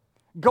robe.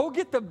 Go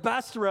get the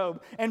best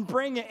robe and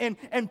bring it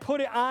and put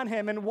it on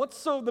him. And what's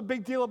so the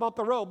big deal about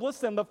the robe?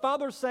 Listen, the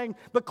Father's saying,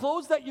 the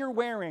clothes that you're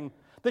wearing,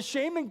 the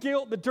shame and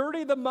guilt, the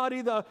dirty, the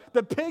muddy, the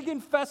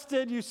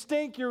pig-infested, you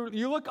stink,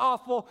 you look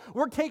awful,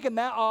 we're taking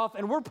that off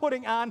and we're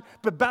putting on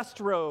the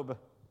best robe.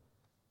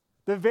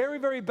 The very,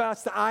 very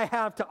best that I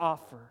have to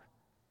offer.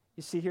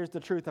 You see, here's the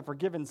truth. A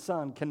forgiven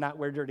son cannot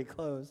wear dirty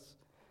clothes,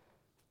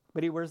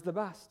 but he wears the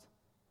best.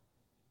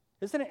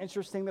 Isn't it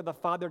interesting that the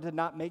Father did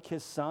not make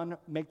his Son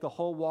make the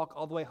whole walk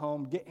all the way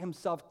home, get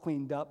himself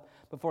cleaned up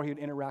before he would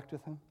interact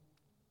with him?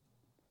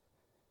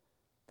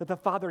 That the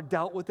Father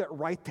dealt with it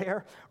right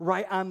there,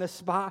 right on the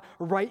spot,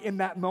 right in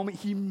that moment.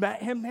 He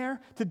met him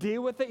there to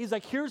deal with it. He's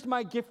like, here's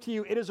my gift to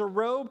you. It is a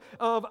robe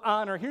of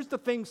honor. Here's the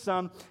thing,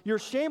 son. Your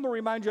shame will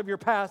remind you of your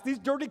past. These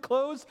dirty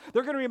clothes,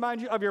 they're going to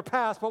remind you of your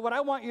past. But what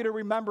I want you to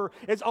remember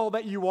is all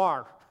that you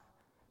are.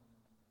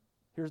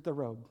 Here's the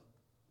robe.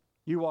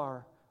 You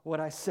are what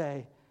I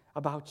say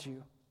about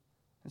you.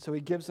 And so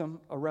he gives him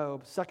a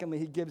robe. Secondly,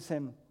 he gives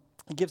him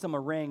a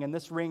ring, and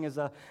this ring is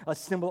a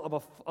symbol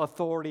of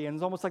authority. And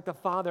it's almost like the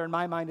Father, in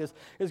my mind,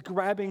 is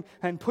grabbing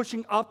and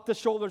pushing up the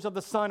shoulders of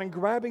the Son and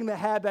grabbing the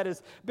head that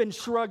has been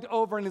shrugged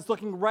over and is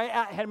looking right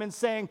at him and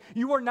saying,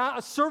 you are not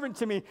a servant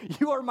to me.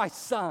 You are my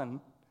son.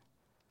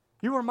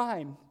 You are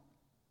mine.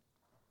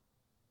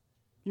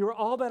 You are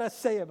all that I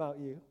say about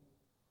you.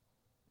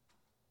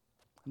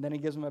 And then he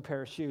gives him a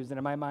pair of shoes. And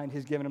in my mind,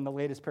 he's given him the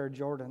latest pair of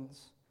Jordans.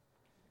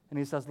 And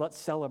he says, let's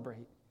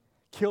celebrate.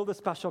 Kill the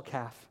special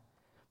calf.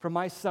 For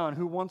my son,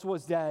 who once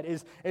was dead,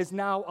 is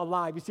now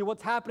alive. You see,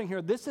 what's happening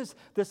here, this is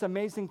this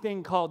amazing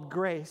thing called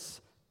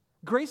grace.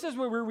 Grace is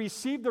where we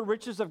receive the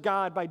riches of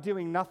God by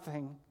doing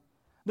nothing.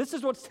 This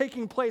is what's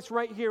taking place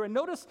right here. And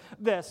notice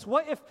this.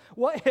 What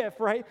if,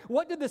 right?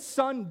 What did the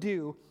Son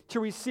do to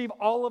receive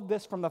all of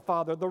this from the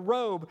Father? The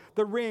robe,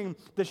 the ring,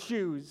 the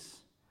shoes.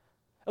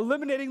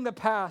 Eliminating the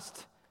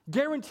past.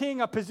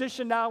 Guaranteeing a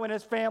position now in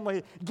his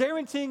family.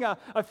 Guaranteeing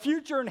a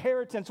future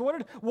inheritance.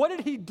 What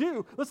did he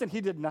do? Listen,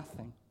 he did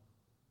nothing.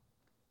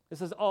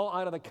 This is all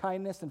out of the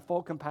kindness and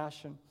full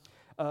compassion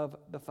of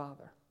the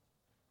Father.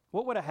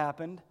 What would have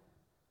happened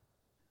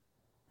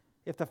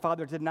if the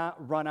Father did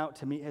not run out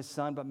to meet his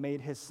Son, but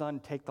made his Son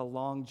take the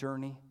long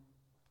journey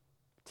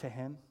to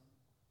him?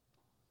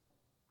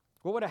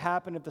 What would have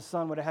happened if the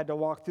Son would have had to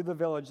walk through the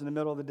village in the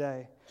middle of the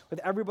day, with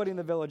everybody in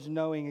the village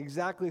knowing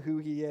exactly who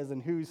he is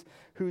and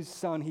whose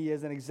son he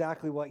is and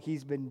exactly what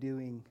he's been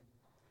doing?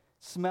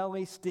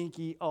 Smelly,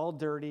 stinky, all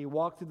dirty,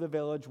 walk through the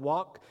village,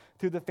 walk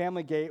through the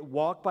family gate,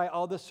 walk by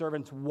all the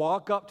servants,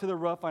 walk up to the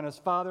roof on his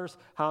father's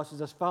house as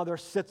his father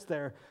sits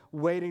there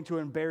waiting to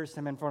embarrass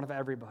him in front of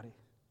everybody.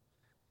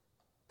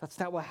 That's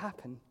not what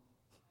happened.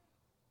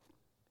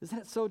 Isn't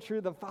it so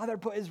true? The Father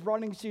put his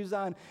running shoes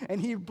on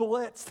and he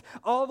blitzed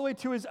all the way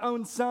to his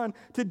own Son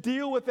to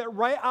deal with it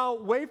right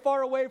out, way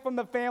far away from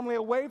the family,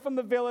 away from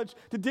the village,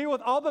 to deal with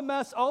all the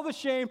mess, all the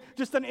shame,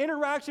 just an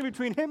interaction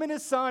between him and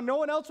his Son. No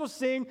one else was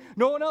seeing,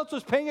 no one else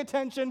was paying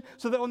attention,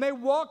 so that when they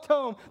walked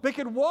home, they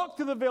could walk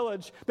through the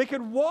village, they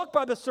could walk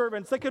by the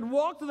servants, they could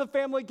walk through the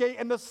family gate,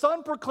 and the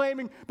Son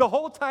proclaiming the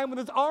whole time with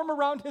his arm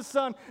around his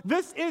Son,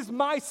 "This is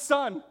my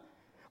Son.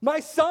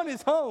 My Son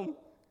is home.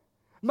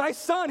 My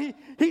Son,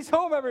 he's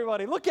home,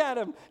 everybody. Look at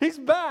him. He's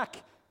back.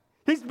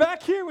 He's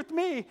back here with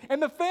me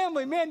and the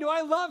family. Man, do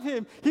I love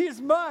him. He is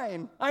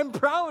mine. I'm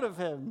proud of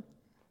him."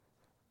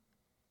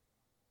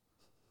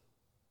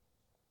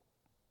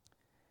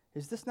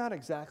 Is this not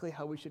exactly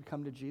how we should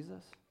come to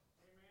Jesus?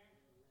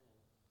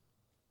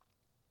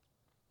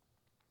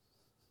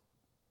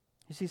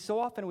 You see, so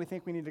often we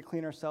think we need to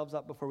clean ourselves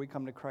up before we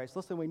come to Christ.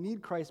 Listen, we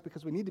need Christ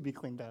because we need to be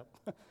cleaned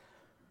up.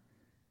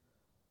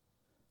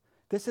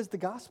 This is the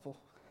gospel.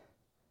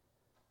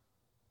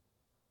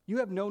 You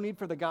have no need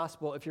for the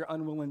gospel if you're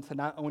unwilling to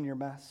not own your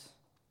mess.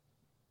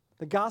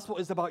 The gospel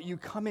is about you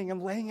coming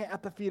and laying it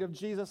at the feet of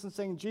Jesus and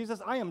saying,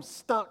 Jesus, I am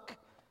stuck.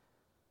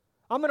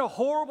 I'm in a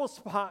horrible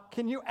spot.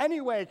 Can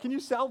you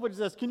salvage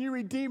this? Can you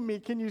redeem me?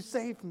 Can you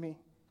save me?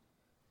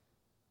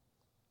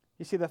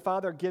 You see, the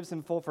Father gives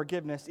him full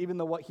forgiveness, even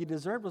though what he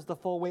deserved was the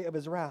full weight of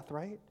his wrath,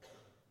 right?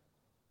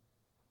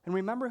 And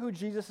remember who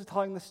Jesus is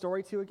telling the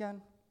story to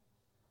again?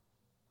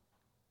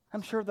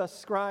 I'm sure the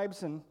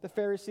scribes and the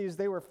Pharisees,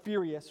 they were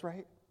furious,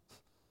 right?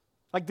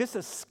 Like, this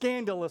is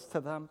scandalous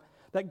to them,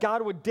 that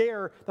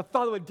the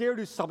Father would dare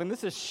do something.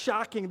 This is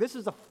shocking. This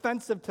is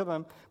offensive to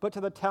them. But to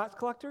the tax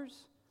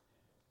collectors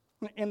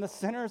and the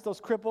sinners, those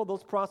crippled,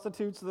 those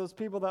prostitutes, those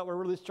people that were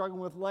really struggling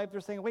with life,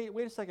 they're saying, wait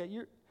a second,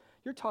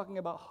 you're talking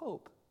about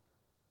hope.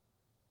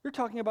 You're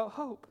talking about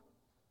hope.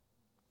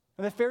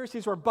 And the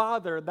Pharisees were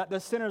bothered that the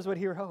sinners would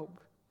hear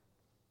hope.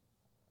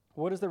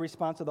 What is the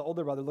response of the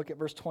older brother? Look at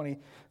verse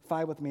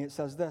 25 with me. It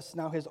says this,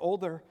 Now his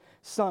older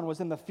son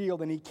was in the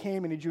field, and he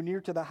came and he drew near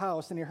to the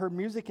house, and he heard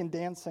music and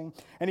dancing.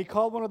 And he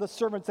called one of the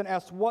servants and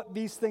asked what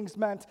these things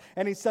meant.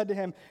 And he said to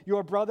him,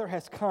 Your brother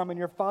has come, and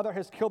your father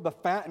has killed the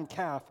fattened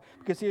calf,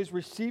 because he has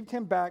received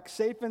him back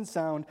safe and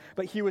sound.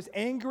 But he was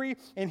angry,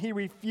 and he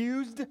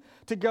refused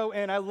to go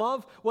in. I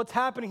love what's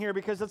happening here,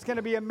 because it's going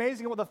to be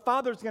amazing what the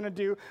father's going to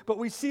do. But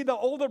we see the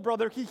older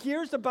brother, he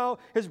hears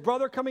about his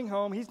brother coming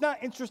home. He's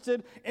not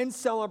interested in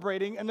celebrating.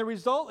 And the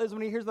result is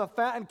when he hears the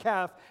fattened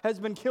calf has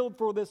been killed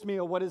for this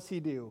meal, what does he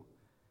do?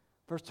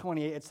 Verse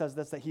 28, it says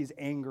this, that he's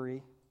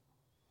angry.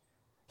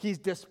 He's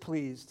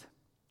displeased.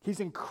 He's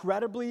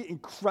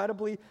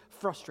incredibly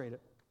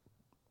frustrated.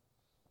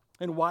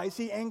 And why is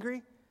he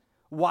angry?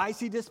 Why is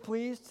he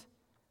displeased?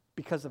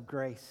 Because of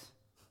grace.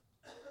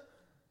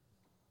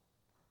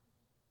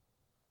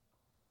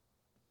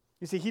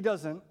 You see,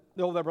 the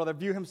older brother,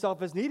 view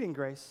himself as needing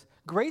grace.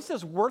 Grace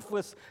is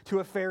worthless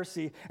to a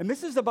Pharisee, and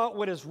this is about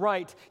what is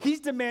right. He's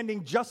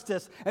demanding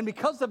justice, and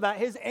because of that,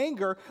 his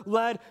anger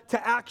led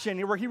to action,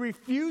 where he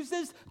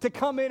refuses to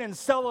come in and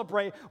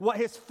celebrate what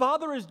his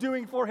father is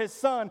doing for his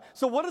son.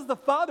 So what does the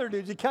father do?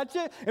 Did you catch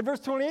it? In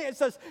verse 28, it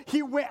says,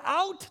 he went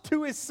out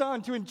to his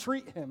son to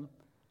entreat him.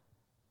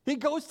 He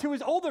goes to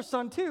his older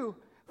son too.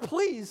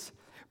 Please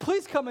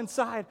come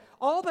inside.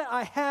 All that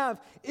I have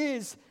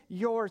is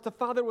yours. The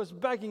father was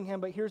begging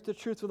him, but here's the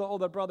truth for the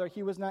older brother.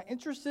 He was not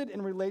interested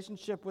in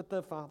relationship with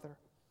the father.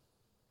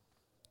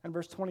 And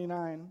verse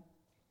 29,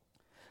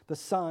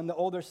 the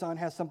older son,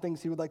 has some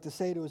things he would like to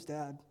say to his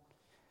dad.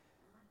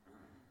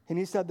 And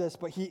he said this,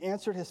 but he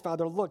answered his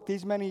father, Look,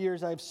 these many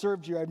years I have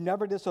served you. I've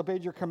never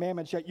disobeyed your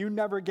commandments, yet you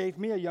never gave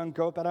me a young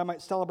goat that I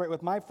might celebrate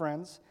with my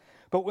friends.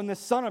 But when this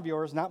son of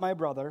yours, not my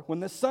brother,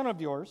 when this son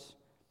of yours,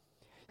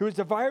 who has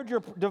devoured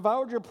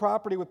your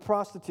property with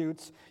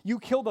prostitutes, you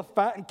killed a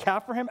fattened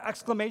calf for him, !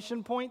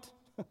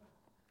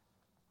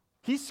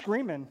 He's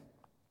screaming.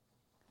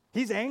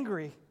 He's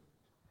angry.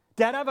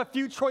 Dad, I have a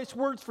few choice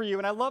words for you,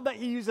 and I love that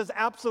he uses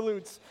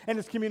absolutes in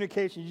his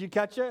communication. Did you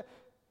catch it?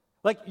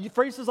 Like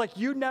phrases like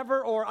you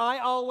never or I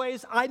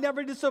always, I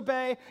never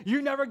disobey,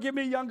 you never give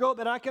me a young goat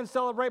that I can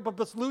celebrate, but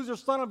this loser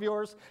son of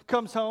yours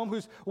comes home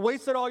who's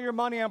wasted all your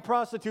money on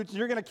prostitutes, and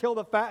you're going to kill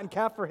the fattened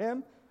calf for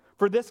him?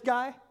 For this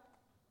guy?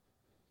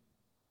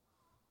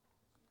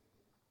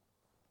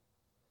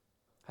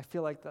 I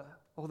feel like the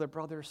older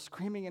brother is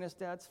screaming in his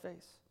dad's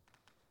face.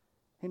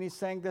 And he's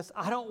saying this,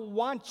 I don't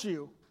want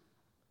you.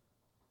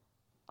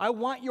 I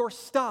want your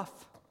stuff.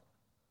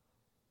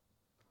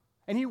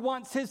 And he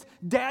wants his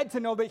dad to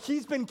know that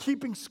he's been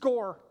keeping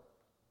score.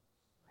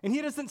 And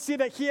he doesn't see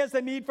that he has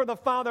a need for the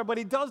father, but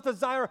he does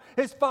desire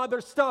his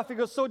father's stuff. He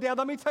goes, so Dad,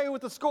 let me tell you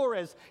what the score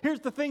is. Here's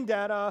the thing,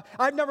 Dad.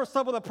 I've never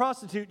slept with a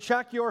prostitute.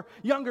 Check. Your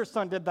younger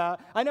son did that.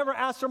 I never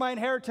asked for my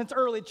inheritance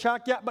early.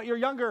 Check. Yeah, but your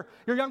younger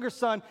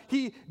son,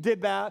 he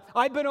did that.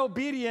 I've been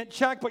obedient.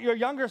 Check. But your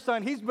younger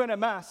son, he's been a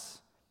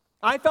mess.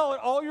 I followed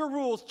all your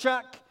rules.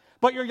 Check.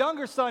 But your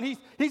younger son,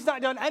 he's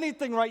not done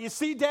anything right. You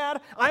see, Dad,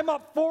 I'm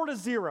up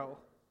 4-0.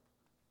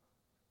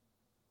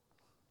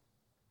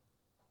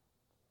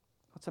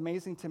 What's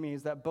amazing to me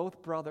is that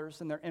both brothers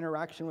in their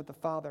interaction with the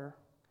father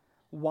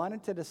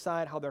wanted to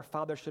decide how their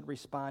father should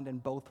respond,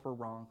 and both were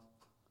wrong.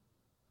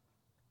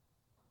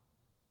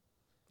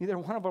 Neither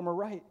one of them are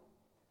right.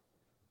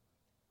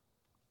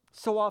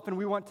 So often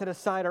we want to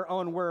decide our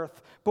own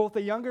worth. Both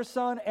the younger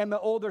son and the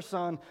older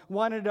son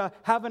wanted to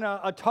have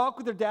a talk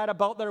with their dad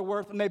about their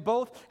worth, and they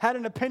both had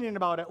an opinion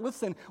about it.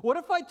 Listen, what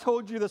if I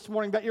told you this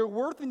morning that your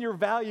worth and your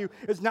value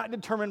is not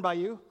determined by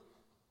you?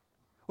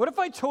 What if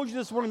I told you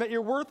this morning that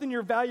your worth and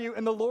your value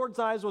in the Lord's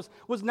eyes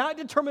was not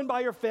determined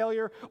by your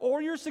failure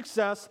or your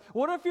success?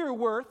 What if your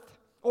worth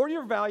or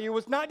your value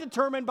was not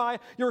determined by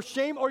your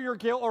shame or your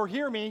guilt, or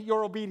hear me,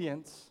 your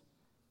obedience?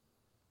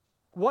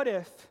 What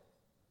if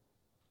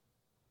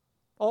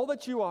all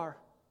that you are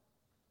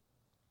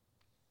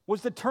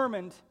was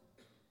determined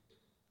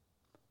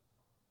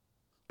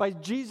by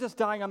Jesus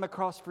dying on the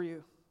cross for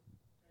you?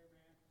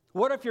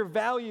 What if your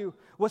value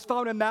was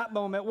found in that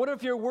moment? What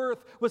if your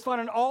worth was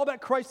found in all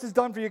that Christ has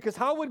done for you? Because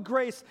how would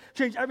grace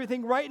change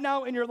everything right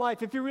now in your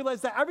life if you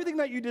realize that everything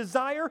that you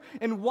desire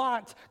and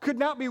want could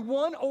not be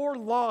won or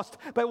lost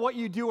by what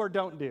you do or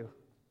don't do?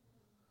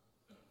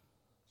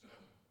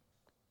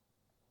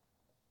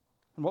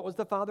 And what was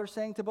the father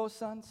saying to both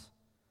sons?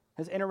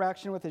 His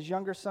interaction with his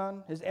younger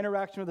son, his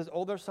interaction with his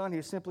older son, he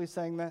was simply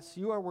saying this: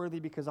 you are worthy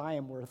because I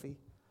am worthy.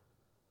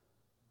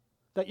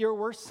 That your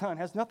worst son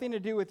has nothing to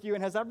do with you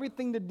and has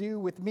everything to do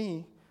with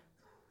me.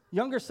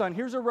 Younger son,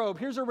 here's a robe,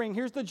 here's a ring,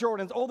 here's the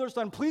Jordans. Older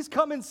son, please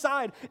come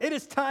inside. It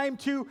is time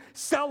to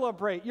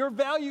celebrate. Your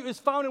value is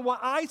found in what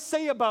I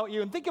say about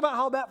you. And think about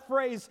how that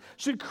phrase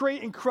should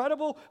create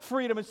incredible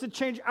freedom. It should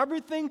change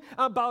everything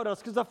about us.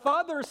 Because the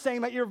Father is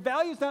saying that your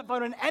value is not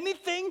found in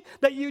anything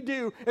that you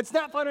do. It's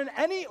not found in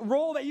any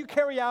role that you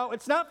carry out.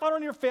 It's not found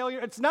in your failure.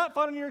 It's not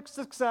found in your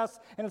success.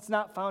 And it's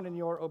not found in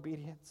your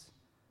obedience.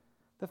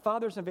 The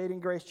Father's invading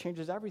grace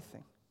changes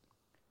everything.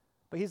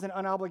 But he's an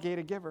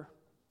unobligated giver.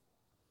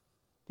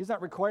 He's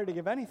not required to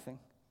give anything.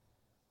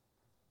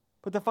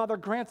 But the Father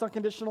grants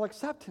unconditional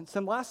acceptance.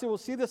 And lastly, we'll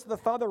see this: the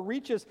Father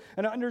reaches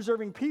an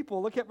undeserving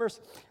people. Look at verse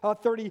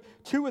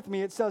 32 with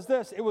me. It says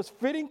this: it was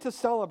fitting to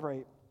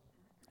celebrate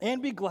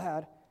and be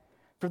glad,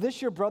 for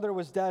this your brother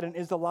was dead and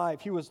is alive.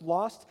 He was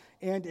lost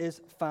and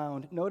is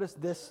found. Notice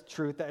this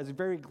truth that is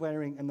very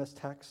glaring in this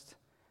text: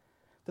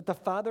 that the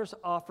Father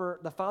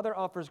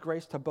offers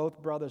grace to both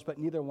brothers, but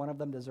neither one of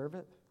them deserve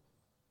it.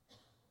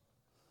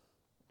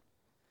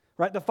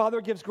 Right? The Father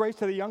gives grace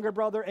to the younger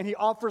brother, and he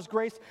offers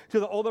grace to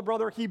the older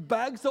brother. He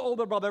begs the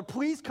older brother,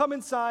 please come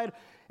inside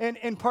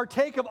and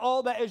partake of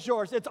all that is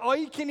yours. It's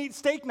all-you-can-eat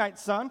steak night,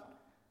 son.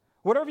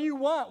 Whatever you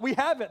want, we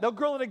have it. They'll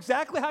grill it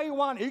exactly how you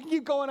want it. You can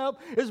keep going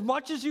up as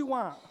much as you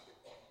want.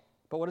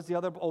 But what does the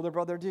other older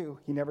brother do?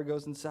 He never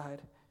goes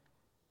inside.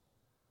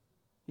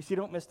 You see,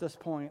 don't miss this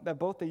point, that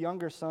both the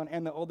younger son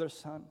and the older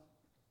son,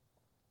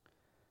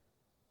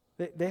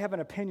 they have an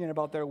opinion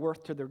about their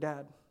worth to their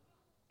dad.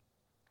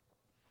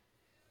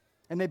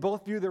 And they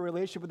both view their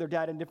relationship with their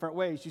dad in different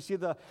ways. You see,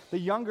 the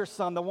younger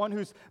son, the one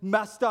who's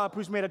messed up,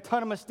 who's made a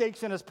ton of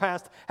mistakes in his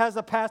past, has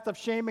a past of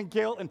shame and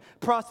guilt and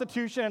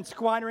prostitution and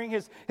squandering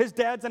his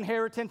dad's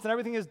inheritance and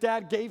everything his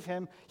dad gave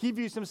him. He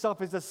views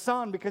himself as a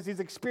son because he's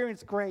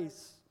experienced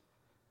grace.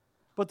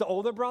 But the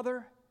older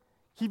brother,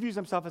 he views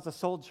himself as a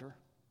soldier.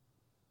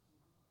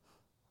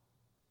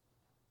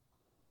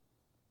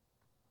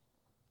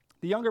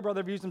 The younger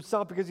brother views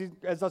himself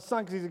as a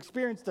son because he's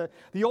experienced it.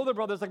 The older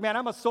brother's like, man,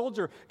 I'm a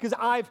soldier because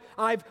I've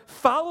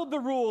followed the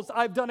rules.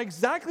 I've done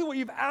exactly what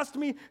you've asked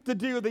me to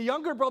do. The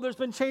younger brother's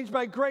been changed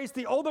by grace.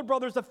 The older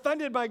brother's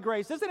offended by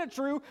grace. Isn't it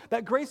true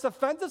that grace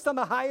offends us on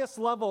the highest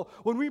level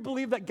when we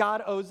believe that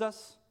God owes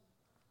us?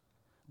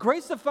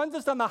 Grace offends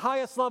us on the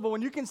highest level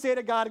when you can say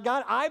to God,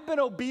 God, I've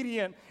been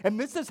obedient, and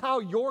this is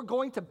how you're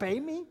going to pay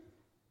me?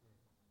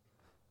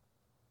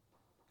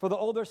 For the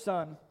older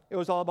son, it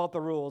was all about the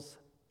rules.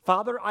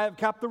 Father, I have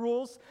kept the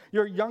rules.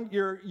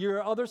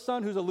 Your other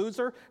son, who's a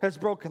loser, has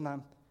broken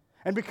them.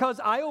 And because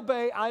I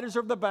obey, I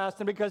deserve the best.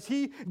 And because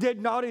he did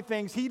naughty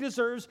things, he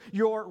deserves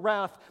your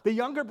wrath. The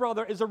younger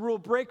brother is a rule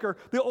breaker.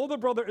 The older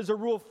brother is a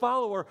rule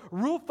follower.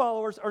 Rule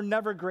followers are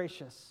never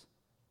gracious.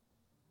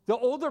 The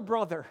older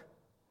brother,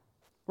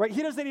 right,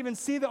 he doesn't even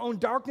see the own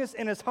darkness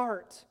in his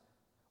heart.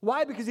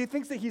 Why? Because he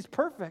thinks that he's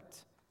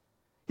perfect.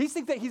 He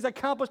thinks that he's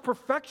accomplished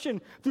perfection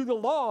through the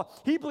law.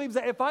 He believes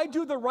that if I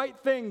do the right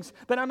things,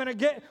 then I'm going to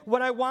get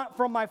what I want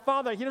from my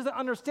Father. He doesn't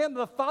understand that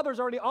the Father's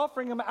already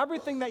offering him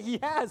everything that he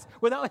has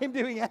without him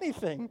doing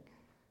anything.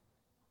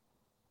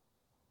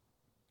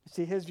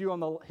 See, his view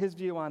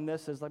on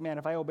this is like, man,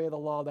 if I obey the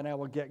law, then I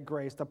will get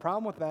grace. The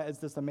problem with that is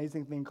this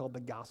amazing thing called the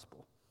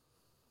gospel.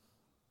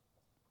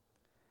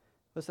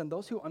 Listen,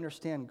 those who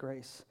understand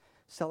grace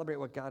celebrate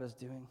what God is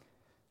doing.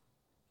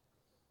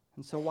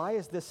 And so why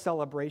is this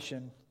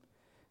celebration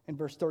in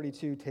verse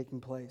 32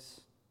 taking place?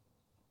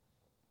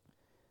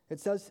 It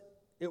says,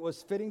 it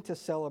was fitting to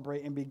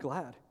celebrate and be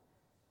glad.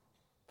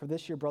 For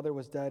this your brother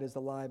was dead, is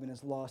alive, and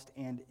is lost,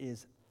 and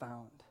is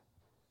found.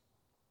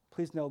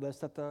 Please know this,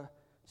 that the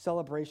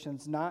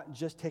celebration's not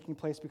just taking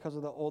place because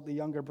of the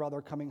younger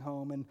brother coming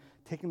home and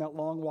taking that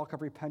long walk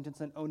of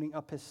repentance and owning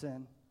up his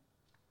sin.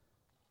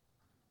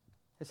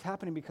 It's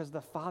happening because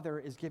the Father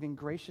is giving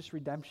gracious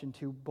redemption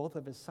to both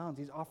of his sons.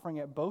 He's offering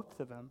it both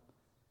to them.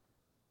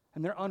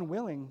 And they're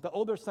unwilling. The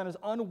older son is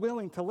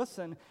unwilling to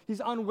listen.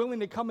 He's unwilling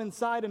to come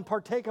inside and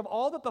partake of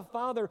all that the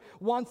Father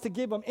wants to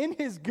give him in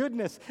his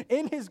goodness,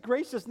 in his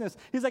graciousness.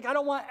 He's like, I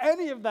don't want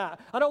any of that.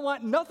 I don't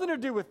want nothing to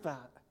do with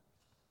that.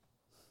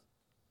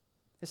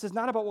 This is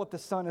not about what the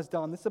Son has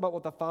done. This is about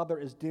what the Father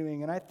is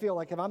doing. And I feel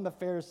like if I'm the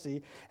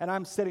Pharisee and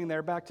I'm sitting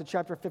there back to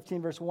chapter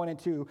 15, verse 1 and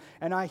 2,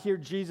 and I hear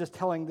Jesus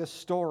telling this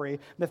story,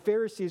 the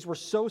Pharisees were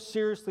so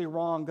seriously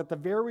wrong that the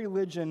very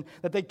religion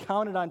that they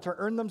counted on to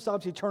earn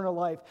themselves eternal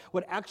life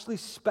would actually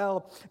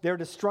spell their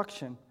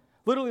destruction.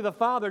 Literally, the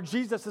Father,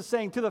 Jesus, is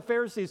saying to the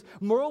Pharisees,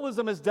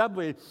 moralism is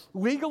deadly.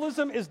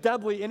 Legalism is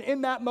deadly. And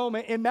in that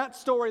moment, in that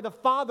story, the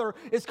Father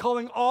is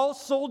calling all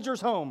soldiers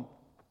home.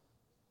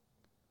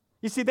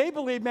 You see, they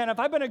believe, man, if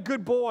I've been a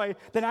good boy,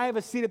 then I have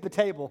a seat at the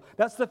table.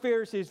 That's the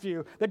Pharisees'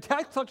 view. The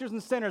tax collectors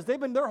and sinners,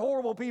 they're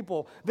horrible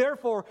people.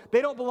 Therefore,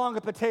 they don't belong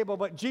at the table.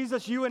 But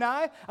Jesus, you and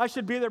I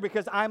should be there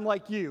because I'm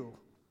like you.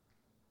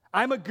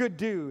 I'm a good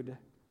dude.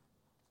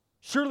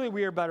 Surely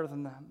we are better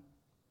than them.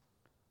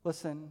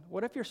 Listen,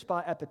 what if your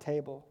spot at the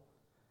table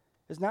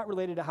is not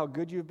related to how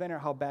good you've been or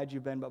how bad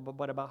you've been,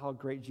 but about how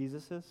great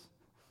Jesus is?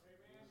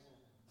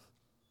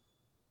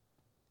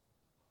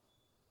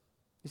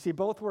 You see,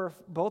 both were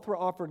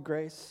offered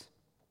grace,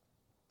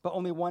 but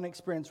only one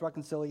experienced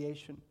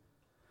reconciliation.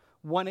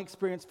 One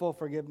experienced full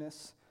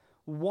forgiveness.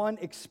 One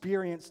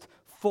experienced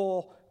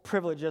full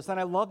privileges. And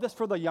I love this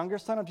for the younger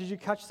son. Did you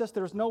catch this?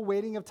 There's no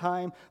waiting of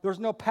time. There's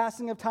no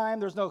passing of time.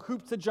 There's no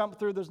hoops to jump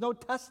through. There's no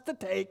test to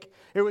take.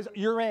 It was,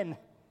 you're in.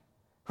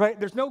 Right?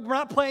 We're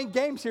not playing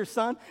games here,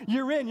 son.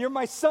 You're in. You're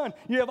my son.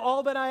 You have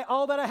all that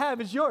I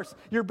have is yours.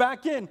 You're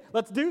back in.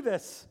 Let's do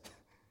this.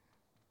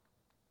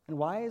 And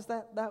why is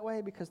that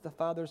way? Because the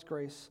Father's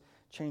grace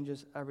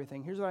changes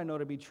everything. Here's what I know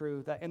to be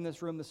true, that in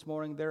this room this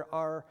morning, there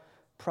are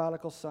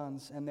prodigal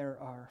sons and there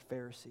are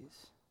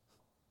Pharisees.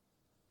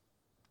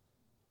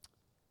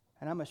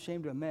 And I'm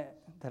ashamed to admit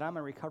that I'm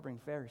a recovering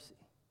Pharisee.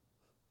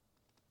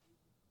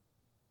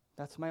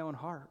 That's my own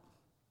heart.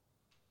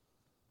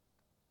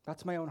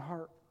 That's my own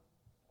heart.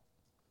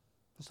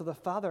 So the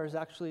Father is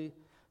actually,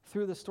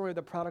 through the story of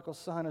the prodigal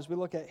son, as we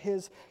look at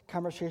his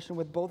conversation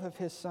with both of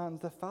his sons,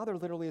 the Father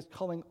literally is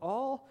calling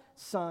all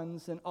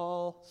sons and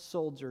all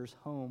soldiers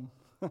home.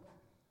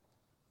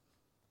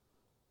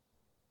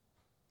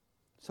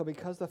 So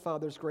because the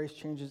Father's grace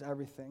changes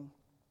everything,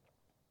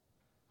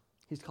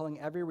 he's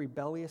calling every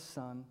rebellious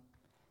son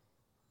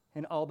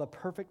and all the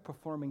perfect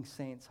performing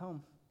saints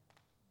home.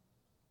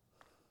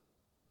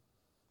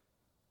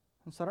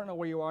 And so I don't know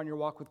where you are in your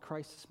walk with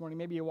Christ this morning.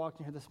 Maybe you walked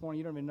in here this morning,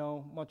 you don't even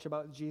know much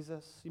about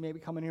Jesus. You may be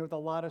coming here with a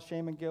lot of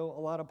shame and guilt, a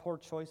lot of poor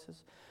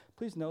choices.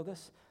 Please know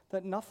this,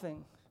 that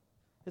nothing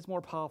is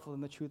more powerful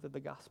than the truth of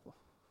the gospel.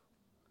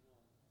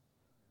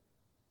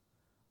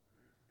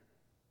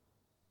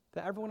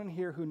 That everyone in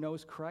here who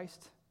knows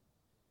Christ,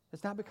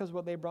 it's not because of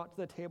what they brought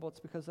to the table, it's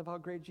because of how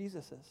great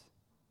Jesus is. Amen.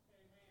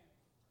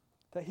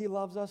 That he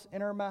loves us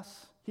in our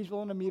mess. He's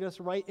willing to meet us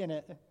right in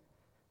it.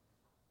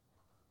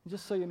 And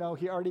just so you know,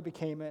 he already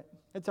became it.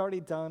 It's already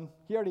done.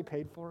 He already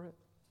paid for it.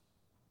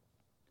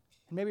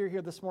 And maybe you're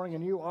here this morning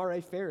and you are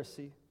a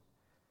Pharisee.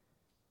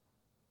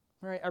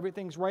 Right?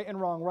 Everything's right and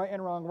wrong, right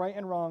and wrong, right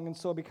and wrong. And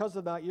so because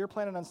of that, you're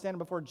planning on standing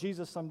before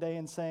Jesus someday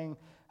and saying,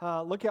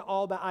 look at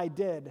all that I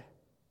did.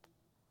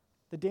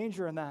 The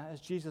danger in that is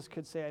Jesus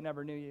could say, I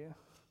never knew you.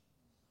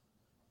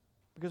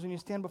 Because when you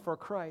stand before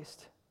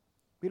Christ,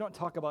 we don't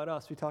talk about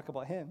us, we talk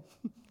about him.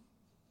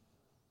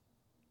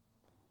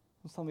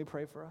 So let me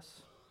pray for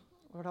us.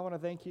 Lord, I want to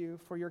thank you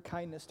for your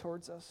kindness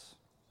towards us.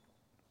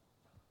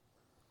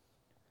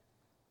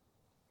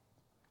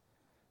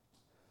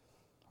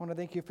 I want to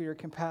thank you for your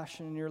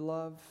compassion and your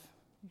love.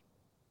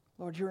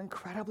 Lord, you're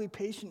incredibly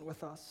patient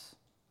with us.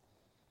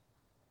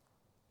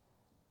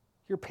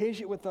 You're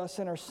patient with us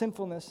in our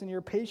sinfulness, and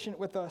you're patient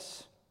with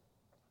us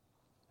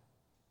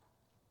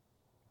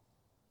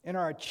in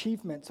our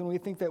achievements when we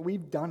think that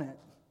we've done it.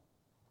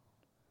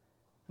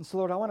 And so,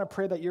 Lord, I want to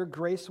pray that your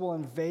grace will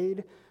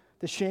invade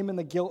the shame and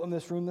the guilt in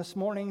this room this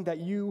morning, that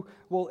you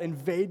will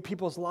invade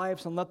people's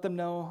lives and let them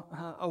know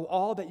of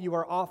all that you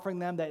are offering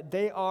them, that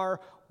they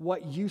are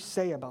what you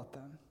say about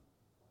them.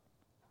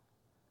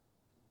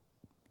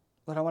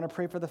 Lord, I want to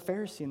pray for the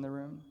Pharisee in the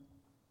room,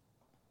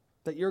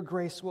 that your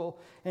grace will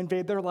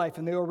invade their life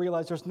and they will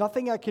realize there's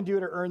nothing I can do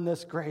to earn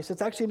this grace.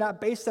 It's actually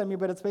not based on me,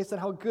 but it's based on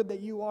how good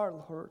that you are,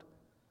 Lord.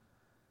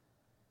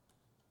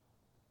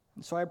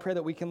 And so I pray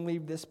that we can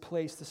leave this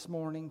place this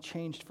morning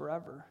changed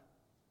forever,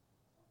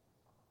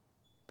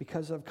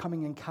 because of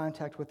coming in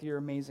contact with your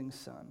amazing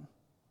Son.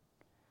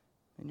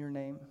 In your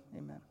name,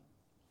 amen.